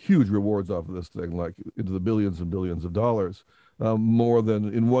reaped huge rewards off of this thing, like into the billions and billions of dollars, more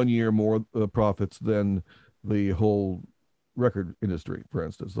than in 1 year, more profits than the whole record industry, for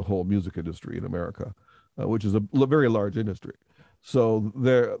instance, the whole music industry in America, which is a very large industry. So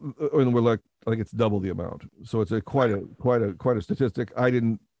we're like, I think it's double the amount. So it's quite a statistic. I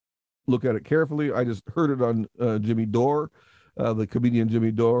didn't look at it carefully. I just heard it on Jimmy Dore, the comedian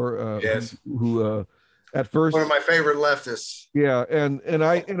Jimmy Dore, who at first, one of my favorite leftists. Yeah, and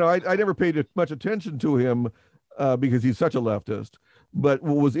I never paid much attention to him because he's such a leftist. But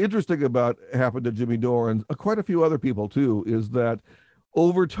what was interesting about happened to Jimmy Dore and quite a few other people too is that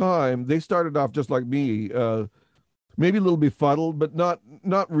over time they started off just like me, maybe a little befuddled, but not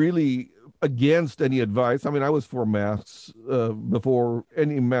really against any advice. I mean, I was for masks before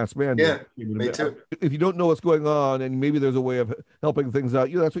any mask mandate. Yeah, me too. If you don't know what's going on and maybe there's a way of helping things out,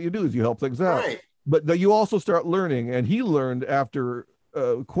 that's what you do, is you help things out. Right. But you also start learning, and he learned after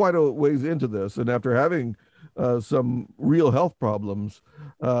quite a ways into this, and after having some real health problems,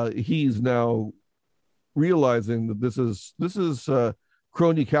 he's now realizing that this is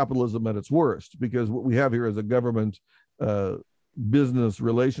crony capitalism at its worst, because what we have here is a government business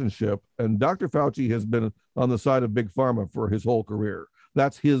relationship. And Dr. Fauci has been on the side of big pharma for his whole career.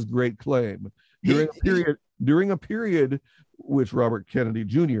 That's his great claim. During a period which Robert Kennedy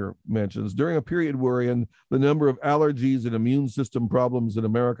Jr. mentions, during a period wherein the number of allergies and immune system problems in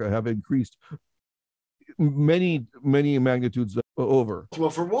America have increased many magnitudes over. Well,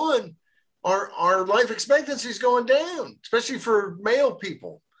 for one, our life expectancy is going down, especially for male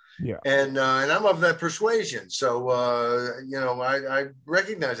people. Yeah, and I'm of that persuasion. So I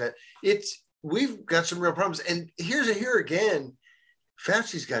recognize that we've got some real problems. And here again,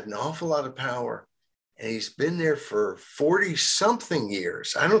 Fauci's got an awful lot of power, and he's been there for 40 something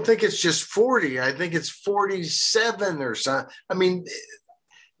years. I don't think it's just 40. I think it's 47 or something. I mean,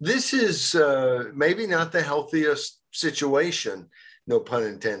 this is maybe not the healthiest situation, no pun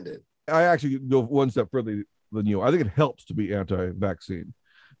intended. I actually go one step further than you. I think it helps to be anti-vaccine,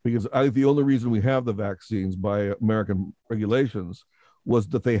 because I think the only reason we have the vaccines by American regulations was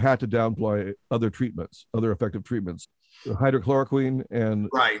that they had to downplay other treatments, other effective treatments, hydrochloroquine and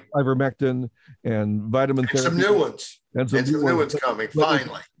ivermectin and vitamin therapy. Some new ones. And some new ones coming,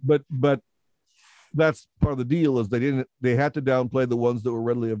 finally. But that's part of the deal, is they had to downplay the ones that were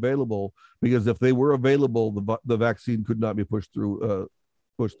readily available, because if they were available, the vaccine could not be pushed through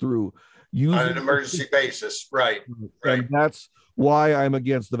on an emergency basis. Right. And that's why I'm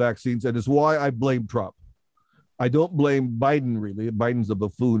against the vaccines, and it's why I blame Trump. I don't blame Biden, really. Biden's a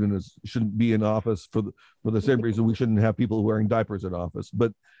buffoon and shouldn't be in office for the same reason we shouldn't have people wearing diapers in office.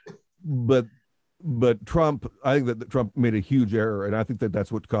 But Trump, I think that Trump made a huge error, and I think that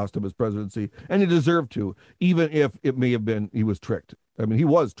that's what cost him his presidency, and he deserved to, even if it may have been he was tricked. I mean, he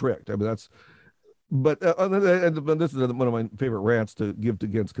was tricked. I mean, that's. But this is one of my favorite rants to give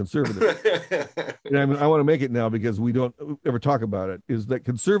against conservatives. And I want to make it now because we don't ever talk about it, is that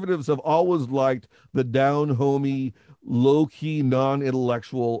conservatives have always liked the down-homey, low-key,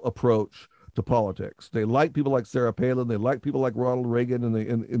 non-intellectual approach to politics. They like people like Sarah Palin. They like people like Ronald Reagan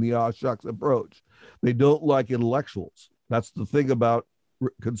in the aw shucks approach. They don't like intellectuals. That's the thing about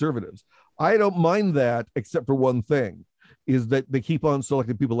conservatives. I don't mind that, except for one thing, is that they keep on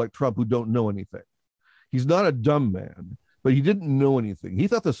selecting people like Trump who don't know anything. He's not a dumb man, but he didn't know anything. He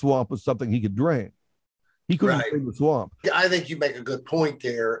thought the swamp was something he could drain. He couldn't drain the swamp. I think you make a good point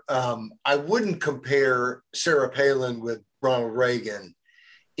there. I wouldn't compare Sarah Palin with Ronald Reagan,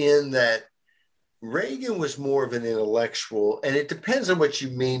 in that Reagan was more of an intellectual, and it depends on what you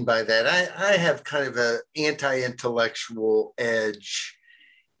mean by that. I have kind of an anti-intellectual edge,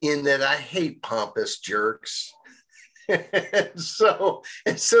 in that I hate pompous jerks. and so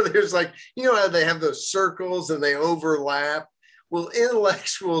there's like, how they have those circles and they overlap. Well,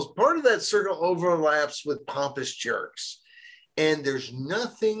 intellectuals, part of that circle overlaps with pompous jerks. And there's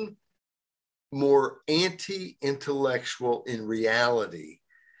nothing more anti-intellectual in reality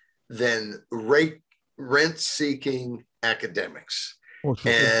than rent-seeking academics.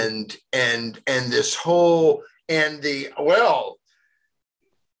 And this whole,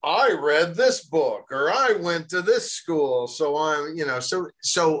 I read this book, or I went to this school. So I'm,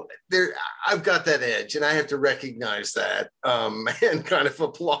 so there, I've got that edge, and I have to recognize that and kind of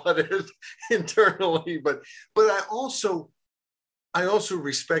applaud it internally. But I also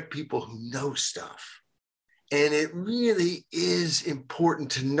respect people who know stuff. And it really is important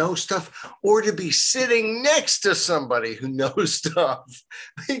to know stuff, or to be sitting next to somebody who knows stuff,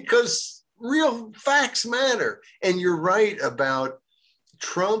 because real facts matter. And you're right about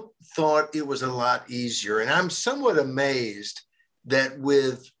Trump thought it was a lot easier. And I'm somewhat amazed that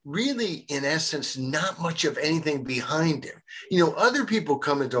with really, in essence, not much of anything behind him. Other people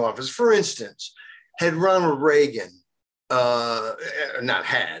come into office. For instance, had Ronald Reagan, Ronald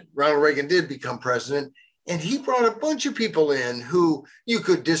Reagan did become president, and he brought a bunch of people in who you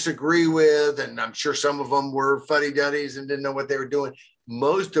could disagree with. And I'm sure some of them were fuddy-duddies and didn't know what they were doing.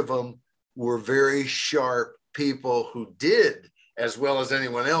 Most of them were very sharp people who did, as well as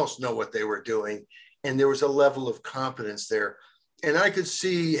anyone else, know what they were doing. And there was a level of competence there. And I could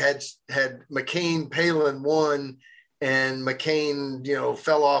see had McCain, Palin won, and McCain,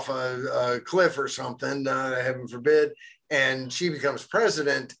 fell off a cliff or something, heaven forbid, and she becomes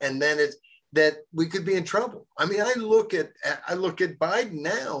president, and then that we could be in trouble. I mean, I look at Biden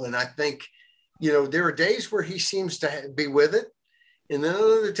now, and I think, there are days where he seems to be with it, and then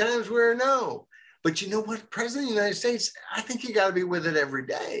other times where no. But you know what, President of the United States, I think you got to be with it every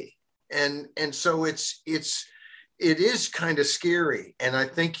day. And so it is kind of scary. And I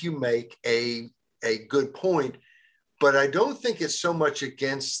think you make a good point, but I don't think it's so much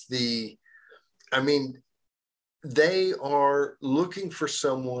against they are looking for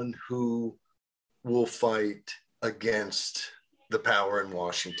someone who will fight against the power in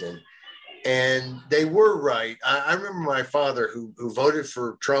Washington. And they were right. I remember my father who voted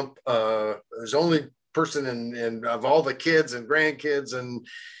for Trump, was the only person in of all the kids and grandkids and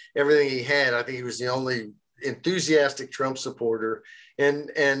everything he had. I think he was the only enthusiastic Trump supporter,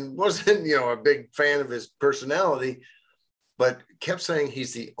 and wasn't, a big fan of his personality, but kept saying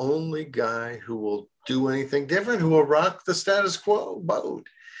he's the only guy who will do anything different, who will rock the status quo boat,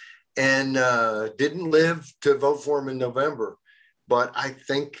 and didn't live to vote for him in November. But I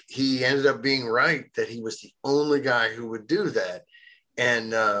think he ended up being right, that he was the only guy who would do that.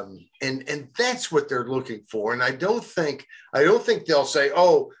 And that's what they're looking for. And I don't think they'll say,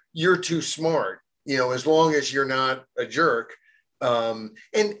 "Oh, you're too smart," as long as you're not a jerk. And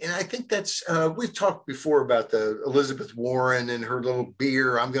I think that's, we've talked before about the Elizabeth Warren and her little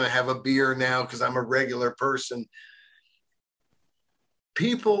beer. I'm going to have a beer now because I'm a regular person.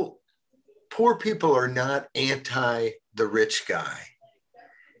 Poor people are not anti the rich guy,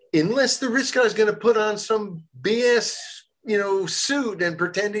 unless the rich guy is going to put on some BS, suit and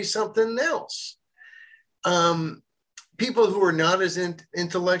pretend he's something else. People who are not as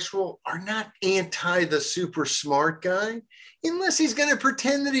intellectual are not anti the super smart guy, unless he's going to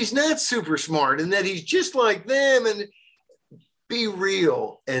pretend that he's not super smart and that he's just like them, and be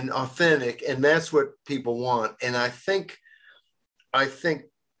real and authentic. And that's what people want. And I think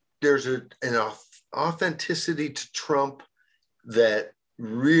there's an authenticity to Trump that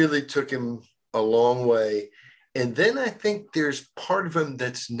really took him a long way. And then I think there's part of him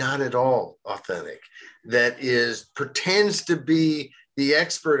that's not at all authentic, that pretends to be the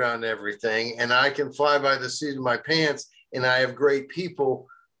expert on everything, and I can fly by the seat of my pants and I have great people,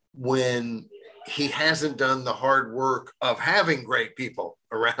 when he hasn't done the hard work of having great people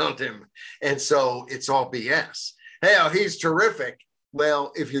around him. And so it's all BS. Hey, he's terrific.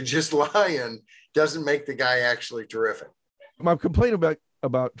 Well, if you're just lying, doesn't make the guy actually terrific. My complaint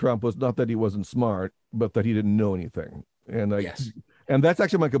about Trump was not that he wasn't smart, but that he didn't know anything. And Yes. And that's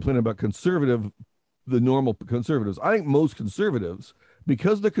actually my complaint about the normal conservatives. I think most conservatives,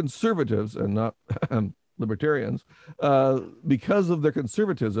 because they're conservatives and not libertarians, because of their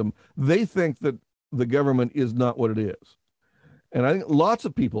conservatism, they think that the government is not what it is. And I think lots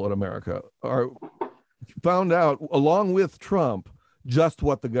of people in America found out, along with Trump, just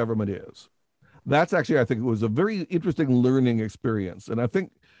what the government is. That's actually, I think, it was a very interesting learning experience. And I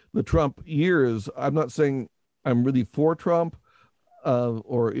think the Trump years, I'm not saying I'm really for Trump,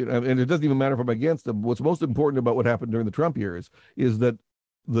 and it doesn't even matter if I'm against him. What's most important about what happened during the Trump years is that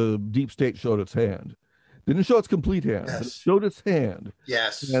the deep state showed its hand. Didn't show its complete hand, Yes. but it showed its hand.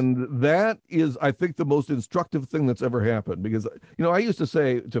 Yes. And that is, I think, the most instructive thing that's ever happened. Because, I used to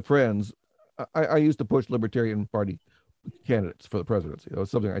say to friends, I used to push Libertarian Party candidates for the presidency. That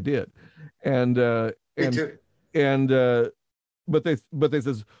was something I did. And Me too. but they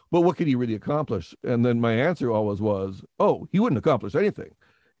says, well, what could he really accomplish? And then my answer always was, oh, he wouldn't accomplish anything.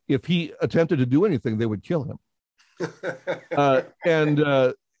 If he attempted to do anything, they would kill him. And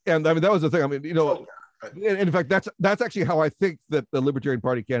I mean, that was the thing. I mean, and in fact, that's actually how I think that the Libertarian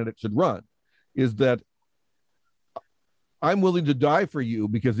Party candidate should run, is that I'm willing to die for you,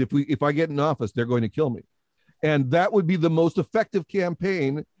 because if I get in office, they're going to kill me. And that would be the most effective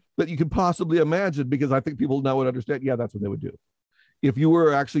campaign that you can possibly imagine, because I think people now would understand, yeah, that's what they would do. If you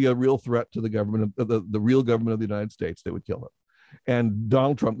were actually a real threat to the government, the real government of the United States, they would kill him. And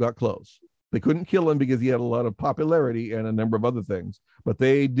Donald Trump got close. They couldn't kill him because he had a lot of popularity and a number of other things. But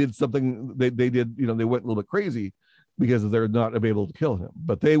they did something, they did, they went a little bit crazy because they're not able to kill him.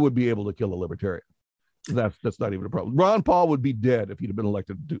 But they would be able to kill a libertarian. That's not even a problem. Ron Paul would be dead if he'd have been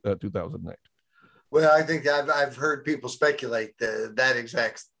elected in 2008. Well, I think I've heard people speculate that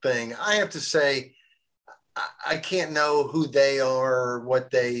exact thing. I have to say, I can't know who they are, what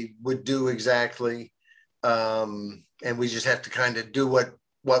they would do exactly. And we just have to kind of do what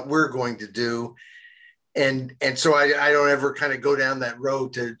we're going to do. And so I don't ever kind of go down that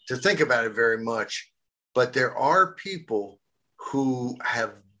road to think about it very much. But there are people who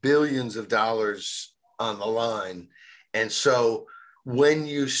have billions of dollars on the line. And so when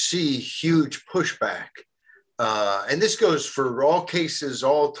you see huge pushback, and this goes for all cases,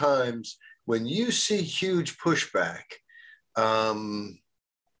 all times, when you see huge pushback,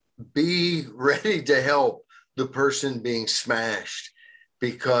 be ready to help the person being smashed,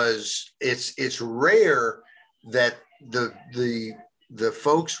 because it's rare that the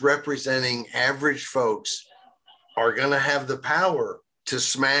folks representing average folks are going to have the power to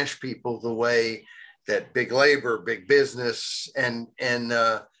smash people the way that big labor, big business, and on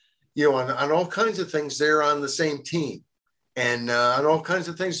all kinds of things, they're on the same team. and all kinds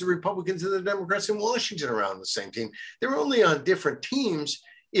of things. The Republicans and the Democrats in Washington are on the same team. They're only on different teams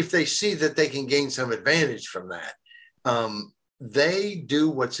if they see that they can gain some advantage from that. They do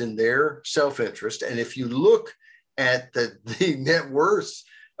what's in their self-interest. And if you look at the net worths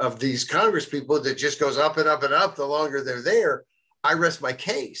of these Congress people that just goes up and up and up the longer they're there, I rest my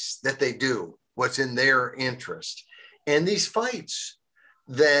case that they do what's in their interest. And these fights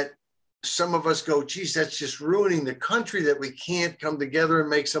that some of us go, geez, that's just ruining the country, that we can't come together and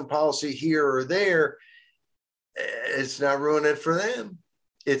make some policy here or there. It's not ruining it for them.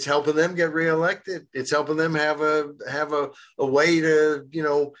 It's helping them get reelected. It's helping them have a way to,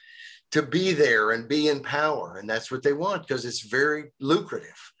 to be there and be in power. And that's what they want, because it's very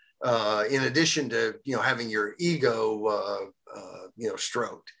lucrative. In addition to, having your ego,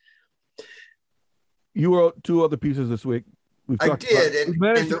 stroked. You wrote 2 other pieces this week. I did. We've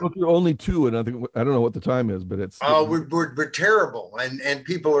managed to look through only 2, and I don't know what the time is, but it's. Oh, we're terrible, and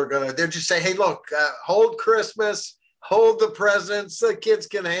people are they'll just say, hey, look, hold Christmas, hold the presents. The kids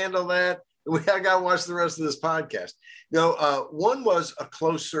can handle that. I got to watch the rest of this podcast. One was A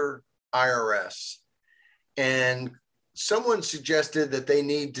Closer IRS, and someone suggested that they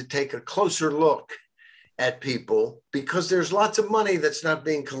need to take a closer look at people because there's lots of money that's not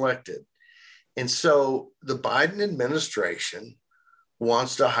being collected. And so the Biden administration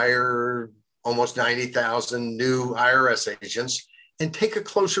wants to hire almost 90,000 new IRS agents and take a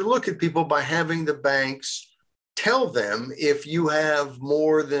closer look at people by having the banks tell them if you have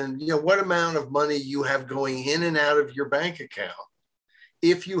more than, what amount of money you have going in and out of your bank account.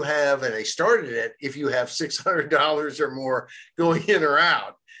 If you have, and they started it, if you have $600 or more going in or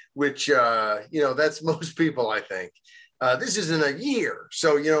out, which, that's most people, I think. This isn't a year.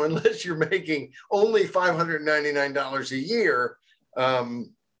 So, unless you're making only $599 a year,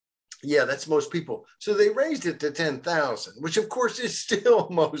 that's most people. So they raised it to 10,000, which of course is still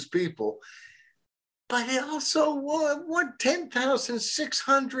most people. But it also, what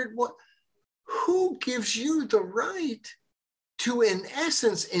 10,600, who gives you the right to, in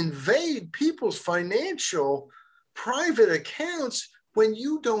essence, invade people's financial private accounts when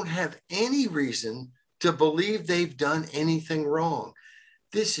you don't have any reason to believe they've done anything wrong?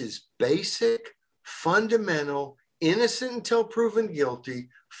 This is basic, fundamental, innocent until proven guilty,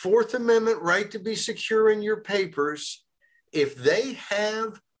 Fourth Amendment right to be secure in your papers. If they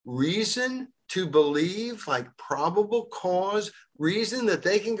have reason to believe, like probable cause, reason that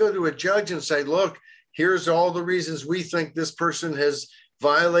they can go to a judge and say, look, here's all the reasons we think this person has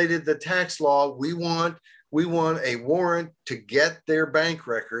violated the tax law. We want a warrant to get their bank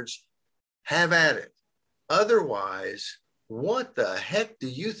records. Have at it. Otherwise, what the heck do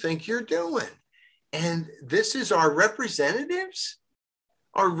you think you're doing? And this is our representatives?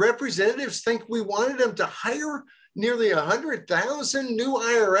 Our representatives think we wanted them to hire nearly 100,000 new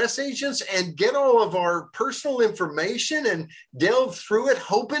IRS agents and get all of our personal information and delve through it,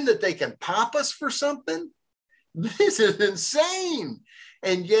 hoping that they can pop us for something? This is insane.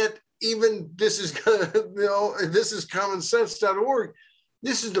 And yet, even this is, this is commonsense.org.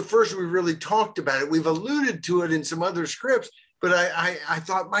 This is the first we really talked about it. We've alluded to it in some other scripts, but I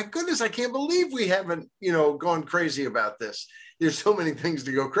thought, my goodness, I can't believe we haven't, gone crazy about this. There's so many things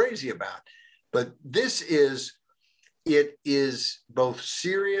to go crazy about. But it is both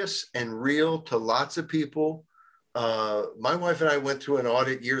serious and real to lots of people. My wife and I went through an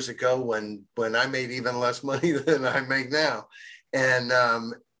audit years ago when I made even less money than I make now. And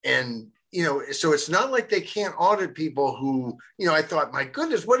so it's not like they can't audit people who, I thought, my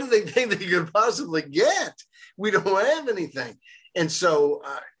goodness, what do they think they could possibly get? We don't have anything. And so,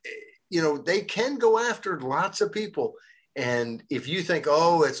 they can go after lots of people. And if you think,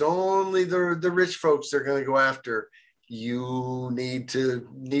 oh, it's only the rich folks they're going to go after, you need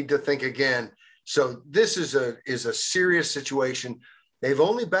to think again. So this is a serious situation. They've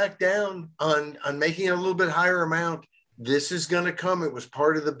only backed down on making it a little bit higher amount. This is going to come. It was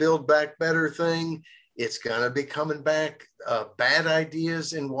part of the Build Back Better thing. It's going to be coming back. Bad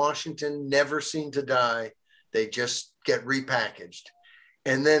ideas in Washington never seem to die. They just get repackaged.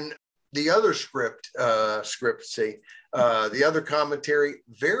 And then the other the other commentary,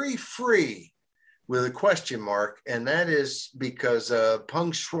 very free with a question mark. And that is because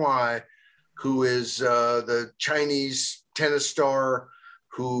Peng Shuai, who is the Chinese tennis star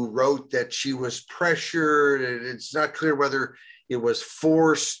who wrote that she was pressured, and it's not clear whether it was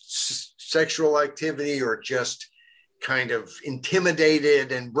forced sexual activity or just kind of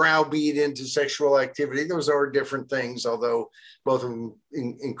intimidated and browbeat into sexual activity. Those are different things, although both of them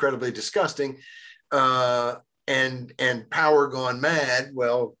incredibly disgusting. And power gone mad.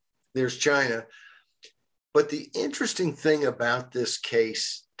 Well, there's China. But the interesting thing about this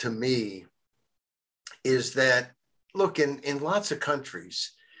case to me is that, look, in lots of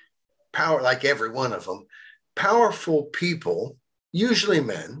countries, power, like every one of them, powerful people, usually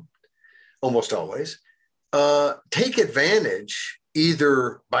men, almost always, take advantage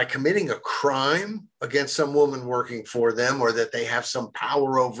either by committing a crime against some woman working for them, or that they have some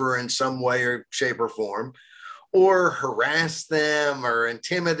power over in some way or shape or form, or harass them or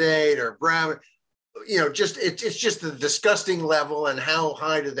intimidate or browse. It's just the disgusting level. And how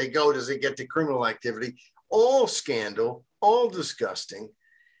high do they go? Does it get to criminal activity? All scandal, all disgusting.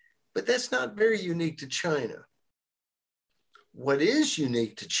 But that's not very unique to China. What is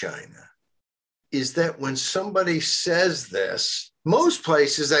unique to China is that when somebody says this, most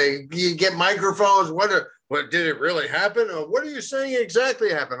places you get microphones. What did it really happen? Or what are you saying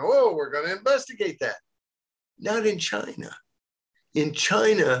exactly happened? Oh, we're going to investigate that. Not in China. In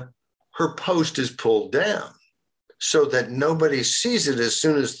China, her post is pulled down so that nobody sees it as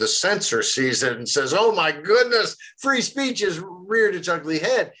soon as the censor sees it and says, oh my goodness, free speech has reared its ugly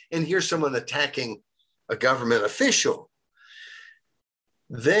head. And here's someone attacking a government official.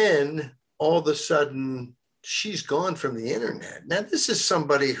 Then all of a sudden, she's gone from the internet. Now, this is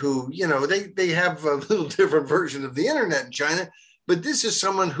somebody who, they have a little different version of the internet in China, but this is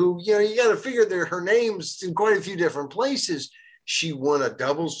someone who, you got to figure her name's in quite a few different places. She won a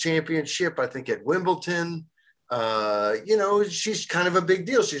doubles championship, I think, at Wimbledon. She's kind of a big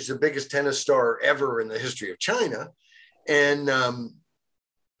deal. She's the biggest tennis star ever in the history of China. And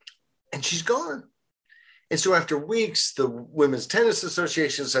she's gone. And so after weeks, the Women's Tennis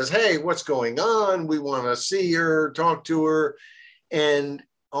Association says, hey, what's going on? We want to see her, talk to her. And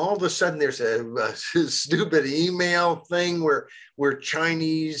all of a sudden there's a stupid email thing where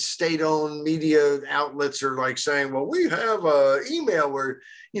Chinese state-owned media outlets are like saying, well, we have an email where,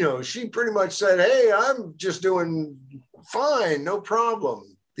 she pretty much said, hey, I'm just doing fine, no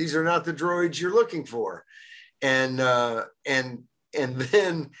problem. These are not the droids you're looking for. And then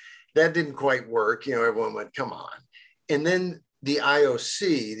that didn't quite work. Everyone went, come on. And then the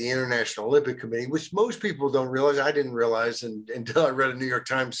IOC, the International Olympic Committee, which most people don't realize, I didn't realize until I read a New York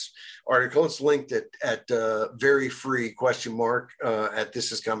Times article. It's linked at very free !, at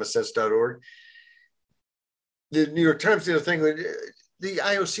thisiscommonsense.org. The New York Times did a thing where the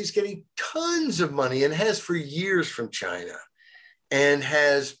IOC is getting tons of money and has for years from China, and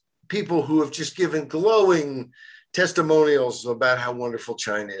has people who have just given glowing testimonials about how wonderful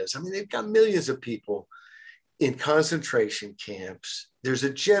China is. I mean, they've got millions of people in concentration camps. There's a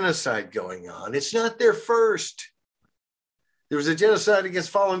genocide going on. It's not their first. There was a genocide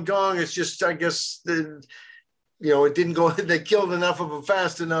against Falun Gong. It's just, I guess, it didn't go, they killed enough of them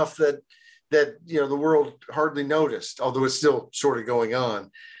fast enough that the world hardly noticed, although it's still sort of going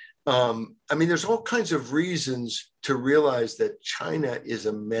on. There's all kinds of reasons to realize that China is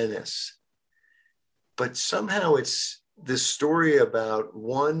a menace. But somehow it's this story about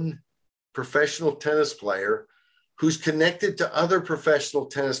one professional tennis player who's connected to other professional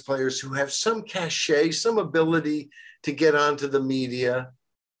tennis players who have some cachet, some ability to get onto the media.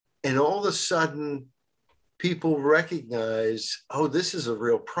 And all of a sudden, people recognize, oh, this is a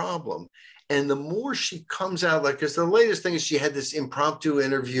real problem. And the more she comes out, because the latest thing is she had this impromptu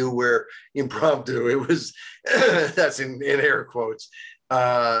interview where it was, that's in air quotes,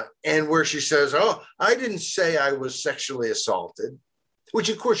 and where she says, oh, I didn't say I was sexually assaulted, which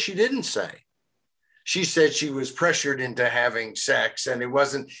of course she didn't say. She said she was pressured into having sex, and it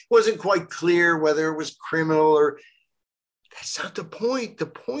wasn't quite clear whether it was criminal or. That's not the point. The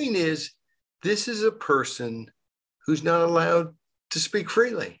point is, this is a person who's not allowed to speak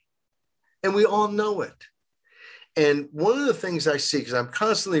freely. And we all know it. And one of the things I see, because I'm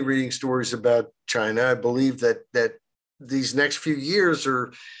constantly reading stories about China, I believe that these next few years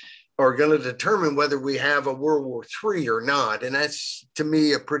are going to determine whether we have a World War III or not. And that's, to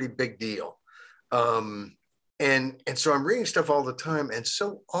me, a pretty big deal. And so I'm reading stuff all the time. And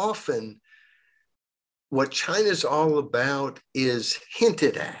so often what China's all about is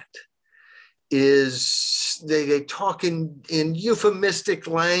hinted at, is they talk in euphemistic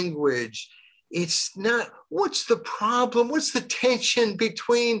language. It's not, what's the problem? What's the tension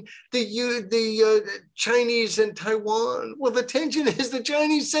between the Chinese and Taiwan? Well, the tension is the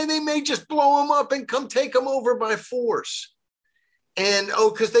Chinese say they may just blow them up and come take them over by force. And,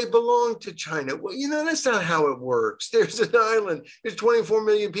 because they belong to China. Well, that's not how it works. There's an island. There's 24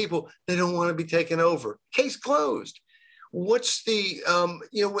 million people. They don't want to be taken over. Case closed. What's the,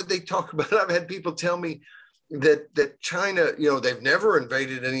 what they talk about? I've had people tell me that China, they've never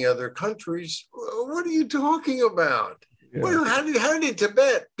invaded any other countries. What are you talking about? Yeah. Well, how did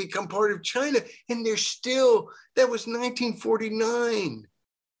Tibet become part of China? And they're still, that was 1949.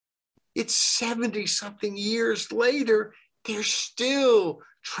 It's 70 something years later. They're still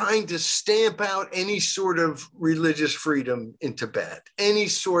trying to stamp out any sort of religious freedom in Tibet, any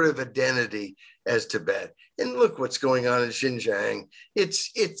sort of identity as Tibet. And look what's going on in Xinjiang.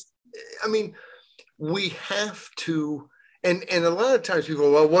 I mean, we have to, and a lot of times people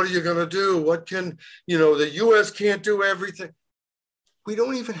go, well, what are you going to do? What can, the US can't do everything. We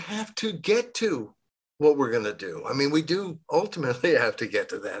don't even have to get to what we're going to do. I mean, we do ultimately have to get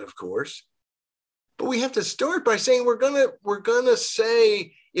to that, of course. But we have to start by saying we're gonna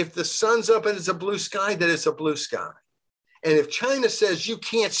say if the sun's up and it's a blue sky, that it's a blue sky. And if China says you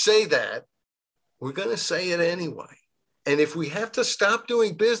can't say that, we're gonna say it anyway. And if we have to stop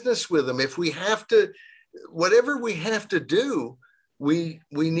doing business with them, if we have to, whatever we have to do, we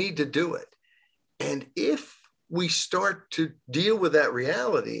need to do it. And if we start to deal with that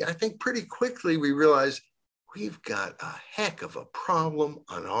reality, I think pretty quickly we realize we've got a heck of a problem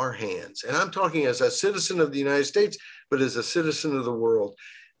on our hands. And I'm talking as a citizen of the United States, but as a citizen of the world.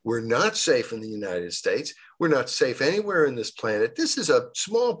 We're not safe in the United States. We're not safe anywhere in this planet. This is a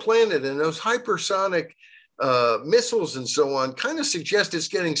small planet, and those hypersonic missiles and so on kind of suggest it's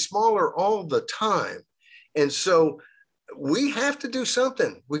getting smaller all the time. And so we have to do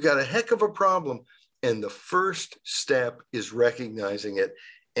something. We got a heck of a problem. And the first step is recognizing it.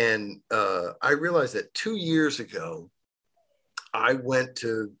 And I realized that 2 years ago, I went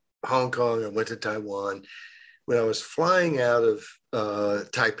to Hong Kong, I went to Taiwan. When I was flying out of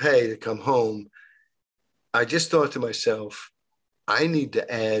Taipei to come home, I just thought to myself, I need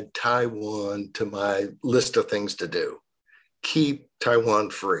to add Taiwan to my list of things to do. Keep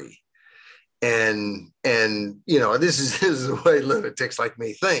Taiwan free. And this is the way lunatics like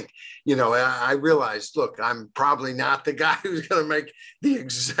me think. I realized, look, I'm probably not the guy who's going to make the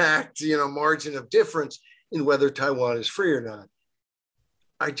exact, margin of difference in whether Taiwan is free or not.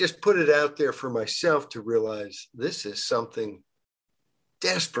 I just put it out there for myself to realize this is something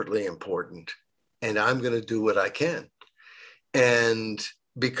desperately important, and I'm going to do what I can. And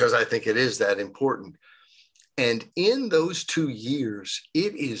because I think it is that important. And in those 2 years,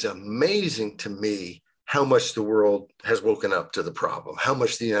 it is amazing to me how much the world has woken up to the problem, how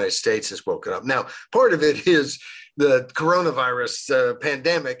much the United States has woken up. Now, part of it is the coronavirus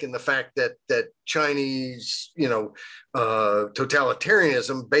pandemic and the fact that Chinese,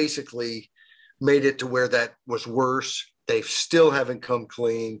 totalitarianism basically made it to where that was worse. They still haven't come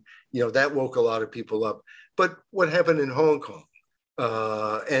clean. That woke a lot of people up. But what happened in Hong Kong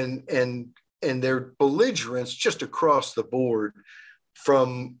and their belligerence just across the board,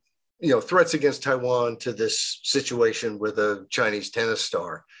 from threats against Taiwan to this situation with a Chinese tennis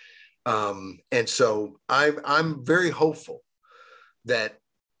star. And so I'm very hopeful that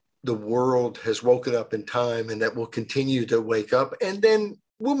the world has woken up in time and that we'll continue to wake up, and then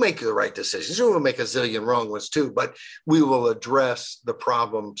we'll make the right decisions. We'll make a zillion wrong ones too, but we will address the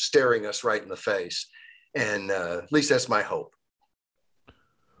problem staring us right in the face. And at least that's my hope.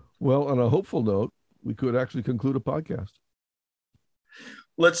 Well, on a hopeful note, we could actually conclude a podcast.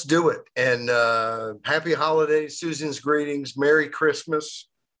 Let's do it. And happy holidays, Susan's greetings, Merry Christmas,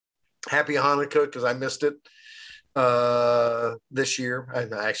 Happy Hanukkah, because I missed it this year.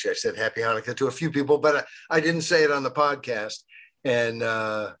 I said Happy Hanukkah to a few people, but I didn't say it on the podcast. And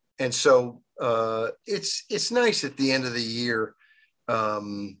so it's nice at the end of the year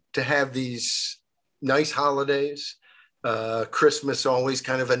to have these nice holidays. Christmas always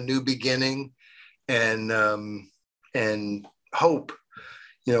kind of a new beginning, and hope.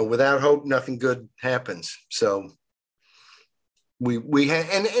 Without hope, nothing good happens. So we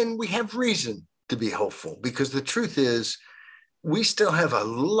have reason to be hopeful, because the truth is we still have a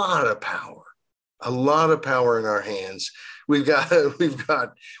lot of power in our hands. We're going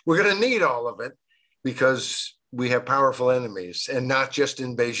to need all of it, because we have powerful enemies, and not just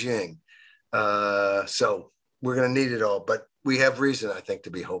in Beijing. So we're going to need it all, but we have reason, I think,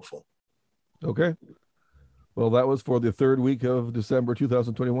 to be hopeful. Okay. Well, that was for the third week of December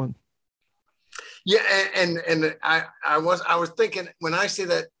 2021. Yeah, and I was thinking, when I say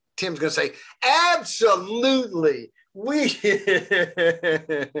that, Tim's going to say, absolutely. Well,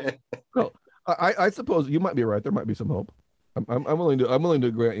 I suppose you might be right. There might be some hope. I'm willing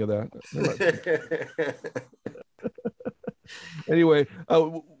to grant you that. Anyway,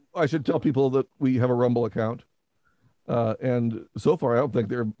 I should tell people that we have a Rumble account. And so far, I don't think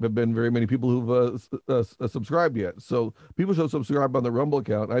there have been very many people who've subscribed yet. So people should subscribe on the Rumble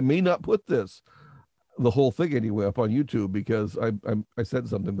account. I may not put this the whole thing anyway up on YouTube because I said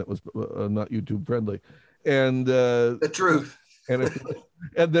something that was not YouTube friendly, and The truth. and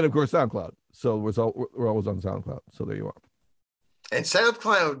and then of course SoundCloud. So we're always on SoundCloud. So there you are. And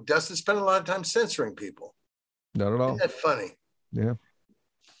SoundCloud doesn't spend a lot of time censoring people. Not at all. Isn't that funny? Yeah.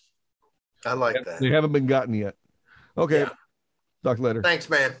 I like that. They haven't been gotten yet. Okay. Yeah. Talk later. Thanks,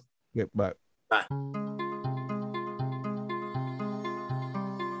 man. Okay, bye. Bye.